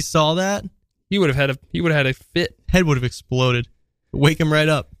and he saw that, he would have had a fit. Head would have exploded. Wake him right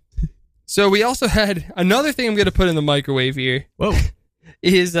up. So we also had another thing I'm going to put in the microwave here. Whoa.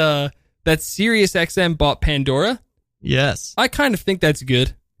 Is that SiriusXM bought Pandora? Yes. I kind of think that's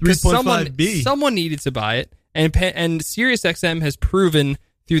good. 3.5B. Someone needed to buy it, and SiriusXM has proven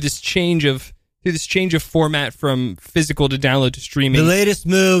through this change of format from physical to download to streaming. The latest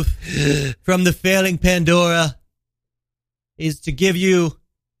move from the failing Pandora is to give you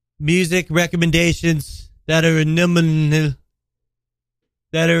music recommendations that are innumerable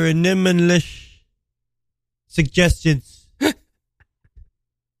suggestions.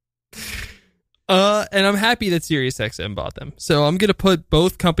 And I'm happy that SiriusXM bought them. So I'm going to put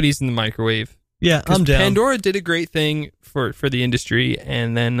both companies in the microwave. Yeah, I'm down. Pandora did a great thing for the industry,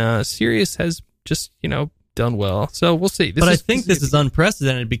 and then Sirius has just, done well. So we'll see. I think this is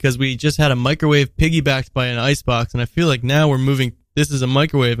unprecedented because we just had a microwave piggybacked by an icebox, and I feel like now we're moving. This is a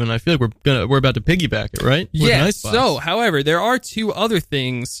microwave, and I feel like we're about to piggyback it, right? Yeah. So, however, there are two other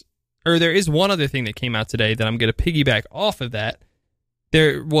things, or there is one other thing that came out today that I'm going to piggyback off of that.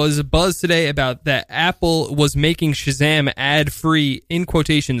 There was a buzz today about that Apple was making Shazam ad-free, in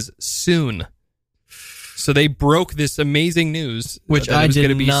quotations, soon. So they broke this amazing news. Which I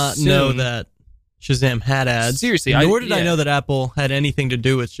did not know that Shazam had ads. Seriously. Nor did I know that Apple had anything to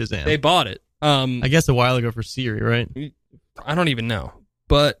do with Shazam. They bought it. I guess a while ago for Siri, right? I don't even know.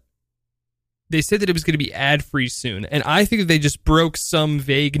 But they said that it was going to be ad-free soon. And I think that they just broke some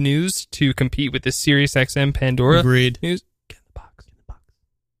vague news to compete with the SiriusXM Pandora Agreed. news. Get in the box.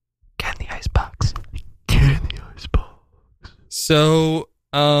 Get in the icebox. Get in the icebox. So,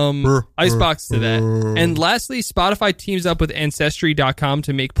 icebox to that. And lastly, Spotify teams up with Ancestry.com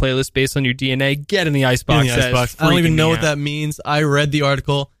to make playlists based on your DNA. Get in the icebox. Get in the icebox. I don't even know what that means. I read the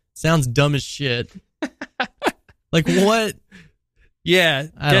article. Sounds dumb as shit. Like what? Yeah,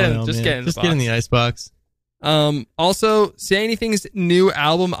 I don't know, just man. get in the Just box. get in the icebox. Also, Say Anything's new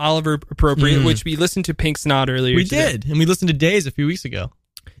album, Oliver Appropriate, which we listened to Pink Snot earlier We today. did, and we listened to Days a few weeks ago.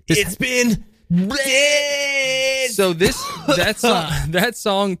 It's been days. So that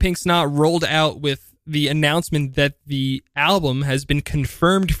song Pink Snot rolled out with the announcement that the album has been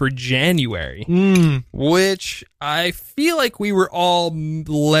confirmed for January, which I feel like we were all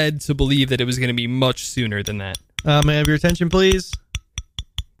led to believe that it was going to be much sooner than that. May I have your attention, please?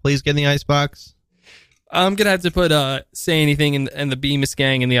 Please get in the icebox. I'm gonna have to put Say Anything and the Bemis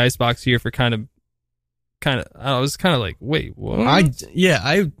Gang in the icebox here for kind of. I was kind of like, wait, what?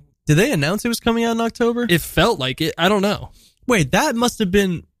 Did they announce it was coming out in October? It felt like it. I don't know. Wait, that must have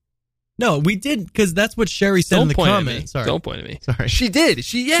been. No, we did because that's what Sherry said in the comments. Sorry, don't point at me. Sorry, she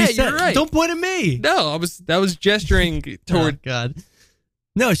did. You're right. Don't point at me. No, that was gesturing toward. Oh, God.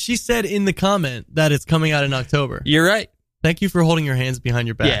 No, she said in the comment that it's coming out in October. You're right. Thank you for holding your hands behind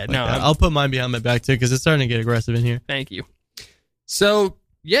your back. Yeah, no, I'll put mine behind my back too because it's starting to get aggressive in here. Thank you. So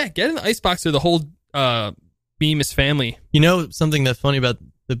yeah, get in the icebox or the whole Bemis family. You know something that's funny about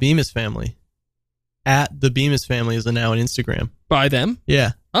the Bemis family? At the Bemis family is now on Instagram. By them?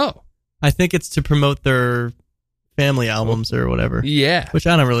 Yeah. Oh. I think it's to promote their family albums or whatever. Yeah. Which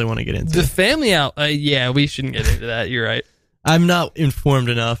I don't really want to get into. The family yeah, we shouldn't get into that. You're right. I'm not informed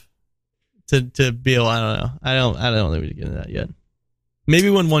enough to be able. I don't know. I don't think we should get into that yet. Maybe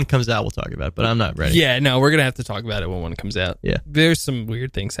when one comes out, we'll talk about it. But I'm not ready. Yeah, no, we're gonna have to talk about it when one comes out. Yeah, there's some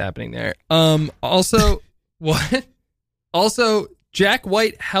weird things happening there. Also, what? Also, Jack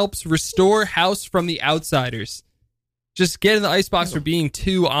White helps restore House from the Outsiders. Just get in the icebox for being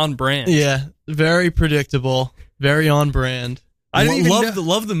too on brand. Yeah, very predictable, very on brand. I didn't even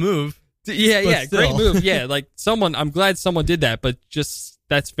love the move. Yeah, great move. Yeah, like I'm glad someone did that, but just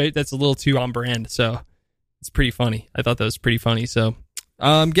that's a little too on brand. So it's pretty funny. I thought that was pretty funny. So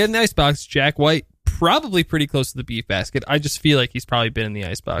get in the icebox. Jack White, probably pretty close to the beef basket. I just feel like he's probably been in the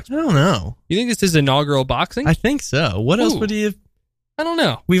icebox. I don't know. You think this is inaugural boxing? I think so. What else would he have? I don't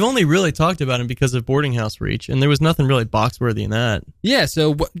know. We've only really talked about him because of Boarding House Reach, and there was nothing really box-worthy in that. Yeah,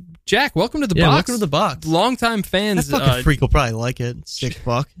 so, Jack, welcome to the box. Welcome to the box. Longtime fans. That fucking freak will probably like it. Sick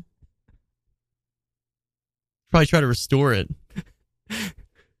fuck. Probably try to restore it.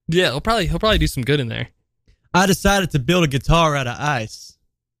 Yeah, he'll probably do some good in there. I decided to build a guitar out of ice.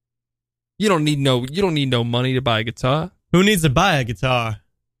 You don't need no money to buy a guitar. Who needs to buy a guitar?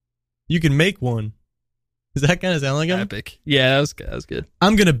 You can make one. Does that kind of sound like him? Epic. Yeah, that was good. That was good.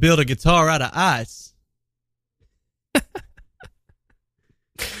 I'm going to build a guitar out of ice.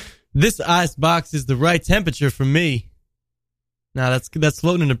 This ice box is the right temperature for me. Nah, that's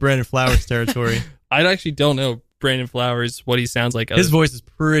floating into Brandon Flowers territory. I actually don't know Brandon Flowers, what he sounds like. His voice is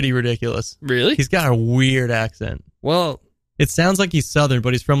pretty ridiculous. Really? He's got a weird accent. Well, it sounds like he's Southern,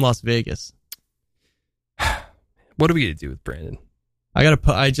 but he's from Las Vegas. What are we going to do with Brandon?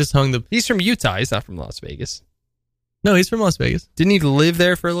 I just hung the... He's from Utah. He's not from Las Vegas. No, he's from Las Vegas. Didn't he live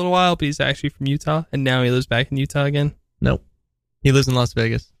there for a little while, but he's actually from Utah, and now he lives back in Utah again? Nope. He lives in Las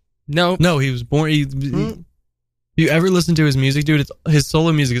Vegas. No. No, he was born... You ever listen to his music, dude? His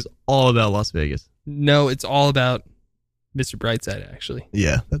solo music is all about Las Vegas. No, it's all about Mr. Brightside, actually.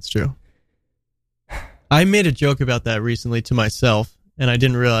 Yeah, that's true. I made a joke about that recently to myself, and I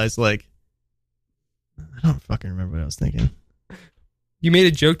didn't realize, like... I don't fucking remember what I was thinking. You made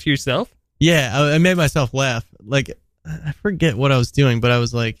a joke to yourself? Yeah, I made myself laugh. Like, I forget what I was doing, but I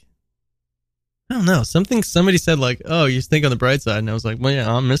was like... I don't know. Somebody said, like, oh, you think on the bright side. And I was like, well, yeah,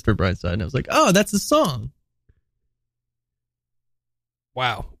 I'm Mr. Brightside. And I was like, oh, that's the song.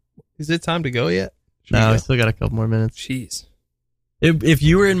 Wow. Is it time to go yet? No, I still got a couple more minutes. Jeez. If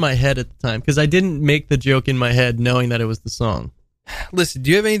you were in my head at the time, because I didn't make the joke in my head knowing that it was the song. Listen, do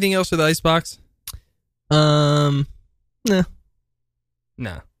you have anything else with Icebox? Nah.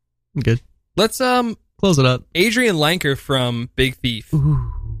 Nah. I'm good. Let's close it up. Adrian Lanker from Big Thief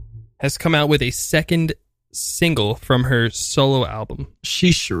has come out with a second single from her solo album.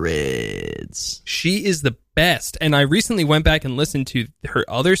 She shreds. She is the best. And I recently went back and listened to her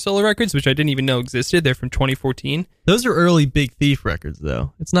other solo records, which I didn't even know existed. They're from 2014. Those are early Big Thief records,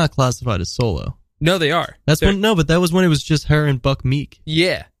 though. It's not classified as solo. No, they are. But that was when it was just her and Buck Meek.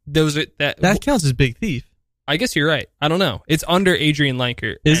 Yeah, those are that counts as Big Thief. I guess you're right. I don't know. It's under Adrian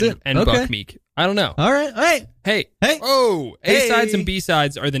Lanker. And okay. Buck Meek. I don't know. All right. Hey. Oh, A-sides and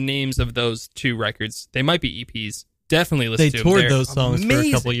B-sides are the names of those two records. They might be EPs. Definitely listen to them. They toured those songs for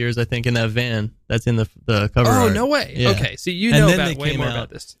a couple years, I think, in that van that's in the cover art. art. No way. Yeah. Okay, so you know way more about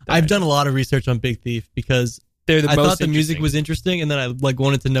this. I've done a lot of research on Big Thief because I thought the music was interesting, and then I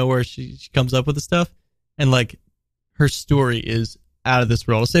wanted to know where she comes up with the stuff, and her story is out of this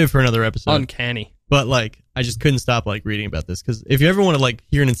world. I'll save it for another episode. Uncanny. But I just couldn't stop reading about this, because if you ever want to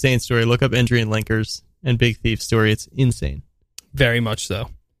hear an insane story, look up Adrian Lanker's and Big Thief story. It's insane. Very much so.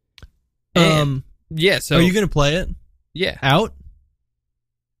 Yeah. So are you gonna play it? Yeah. Out?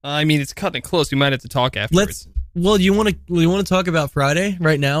 I mean, it's cutting it close. We might have to talk afterwards. You want to talk about Friday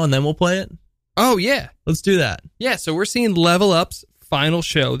right now, and then we'll play it? Oh, yeah. Let's do that. Yeah, so we're seeing Level Up's final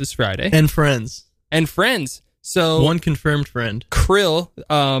show this Friday. And Friends. So one confirmed friend. Krill,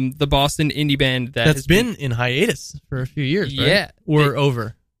 the Boston indie band that's been in hiatus for a few years, right? Yeah. Or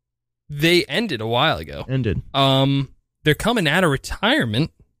over. They ended a while ago. They're coming out of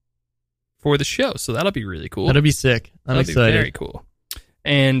retirement for the show, so that'll be really cool. That'll be sick. I'm excited. Be very cool.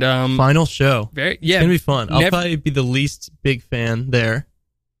 And final show. Yeah, it's gonna be fun. I'll probably be the least big fan there.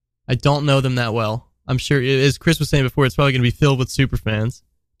 I don't know them that well. I'm sure, as Chris was saying before, it's probably gonna be filled with super fans,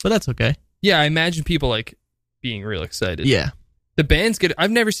 but that's okay. Yeah, I imagine people being real excited. Yeah, the band's good. I've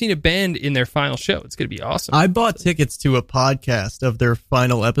never seen a band in their final show. It's gonna be awesome. I bought tickets to a podcast of their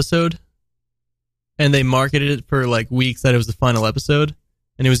final episode, and they marketed it for weeks that it was the final episode.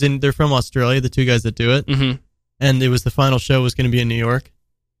 And it was they're from Australia, the two guys that do it. Mm-hmm. And it was the final show was going to be in New York.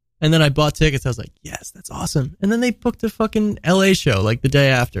 And then I bought tickets. I was like, yes, that's awesome. And then they booked a fucking LA show the day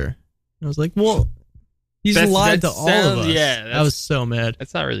after. And I was like, well, he's lied to all of us. Yeah. I was so mad.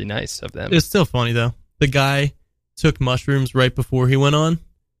 That's not really nice of them. It's still funny, though. The guy took mushrooms right before he went on.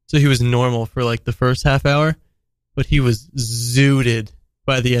 So he was normal for the first half hour. But he was zooted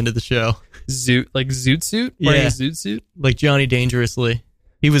by the end of the show. Zoot suit? Yeah. Wearing a zoot suit? Like Johnny Dangerously.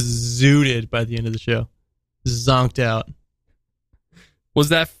 He was zooted by the end of the show. Zonked out. Was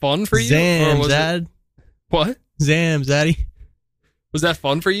that fun for you? Zad. What? Zam, Zaddy. Was that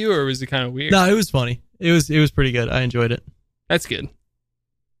fun for you, or was it kind of weird? No, it was funny. It was pretty good. I enjoyed it. That's good.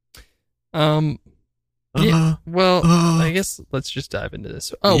 Yeah, well, I guess let's just dive into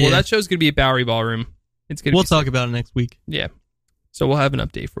this. Oh, well, that show's going to be at Bowery Ballroom. We'll talk about it next week. Yeah. So we'll have an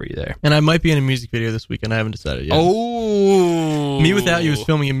update for you there. And I might be in a music video this weekend. I haven't decided yet. Oh. Me Without You is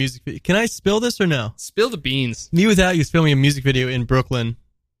filming a music video. Can I spill this or no? Spill the beans. Me Without You is filming a music video in Brooklyn,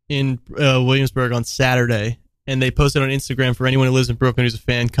 in Williamsburg on Saturday. And they posted on Instagram for anyone who lives in Brooklyn who's a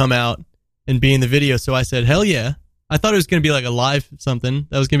fan, come out and be in the video. So I said, hell yeah. I thought it was going to be a live something.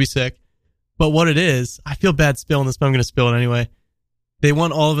 That was going to be sick. But what it is, I feel bad spilling this, but I'm going to spill it anyway. They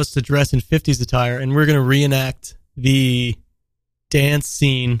want all of us to dress in 50s attire, and we're going to reenact the dance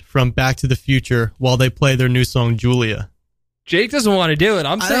scene from Back to the Future while they play their new song, Julia. Jake doesn't want to do it.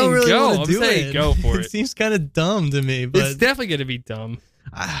 I'm saying really go. I'm saying go for it. It seems kind of dumb to me, but It's definitely going to be dumb.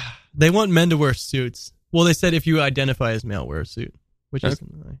 They want men to wear suits. Well, they said if you identify as male, wear a suit, which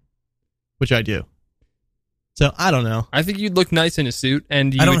I do. So I don't know. I think you'd look nice in a suit,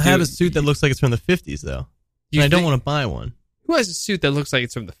 and I don't have a suit that looks like it's from the 50s, though. And I don't want to buy one. Who has a suit that looks like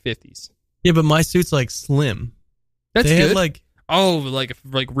it's from the 50s? Yeah, but my suit's like slim. That's they good. Have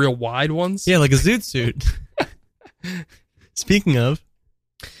like real wide ones. Yeah, like a zoot suit. Speaking of,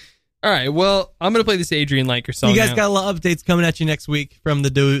 all right. Well, I'm gonna play this Adrian Lenker song. You guys now. got a lot of updates coming at you next week from the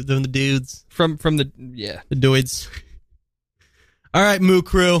dudes. From the the dudes. All right, Moo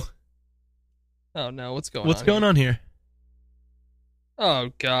Crew. Oh no, what's going on here? Oh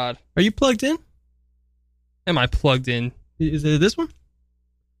God, are you plugged in? Am I plugged in? Is it this one?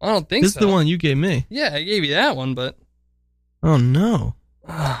 I don't think this so. This is the one you gave me. Yeah, I gave you that one, but oh no.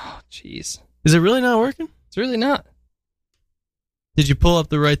 Oh jeez. Is it really not working? It's really not. Did you pull up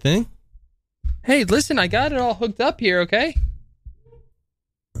the right thing? Hey, listen, I got it all hooked up here, okay?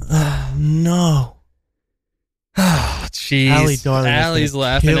 No. Oh, jeez. Allie, darling. Allie's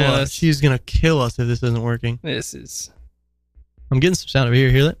laughing at us. She's going to kill us if this isn't working. This is... I'm getting some sound over here.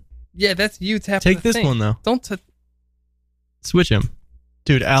 Hear that? Yeah, that's you tapping Take the this thing. one, though. Don't... Switch him.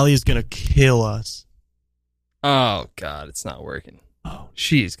 Dude, Allie's going to kill us. Oh, God, it's not working. Oh,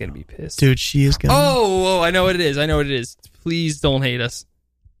 she's going to be pissed. Dude, she is going to... Oh, I know what it is. Please don't hate us.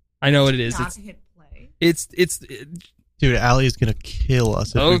 I know what it is. It's Dude, Allie is going to kill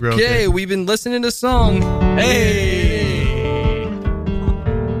us if we broke it. Okay, we've been listening to song. Hey!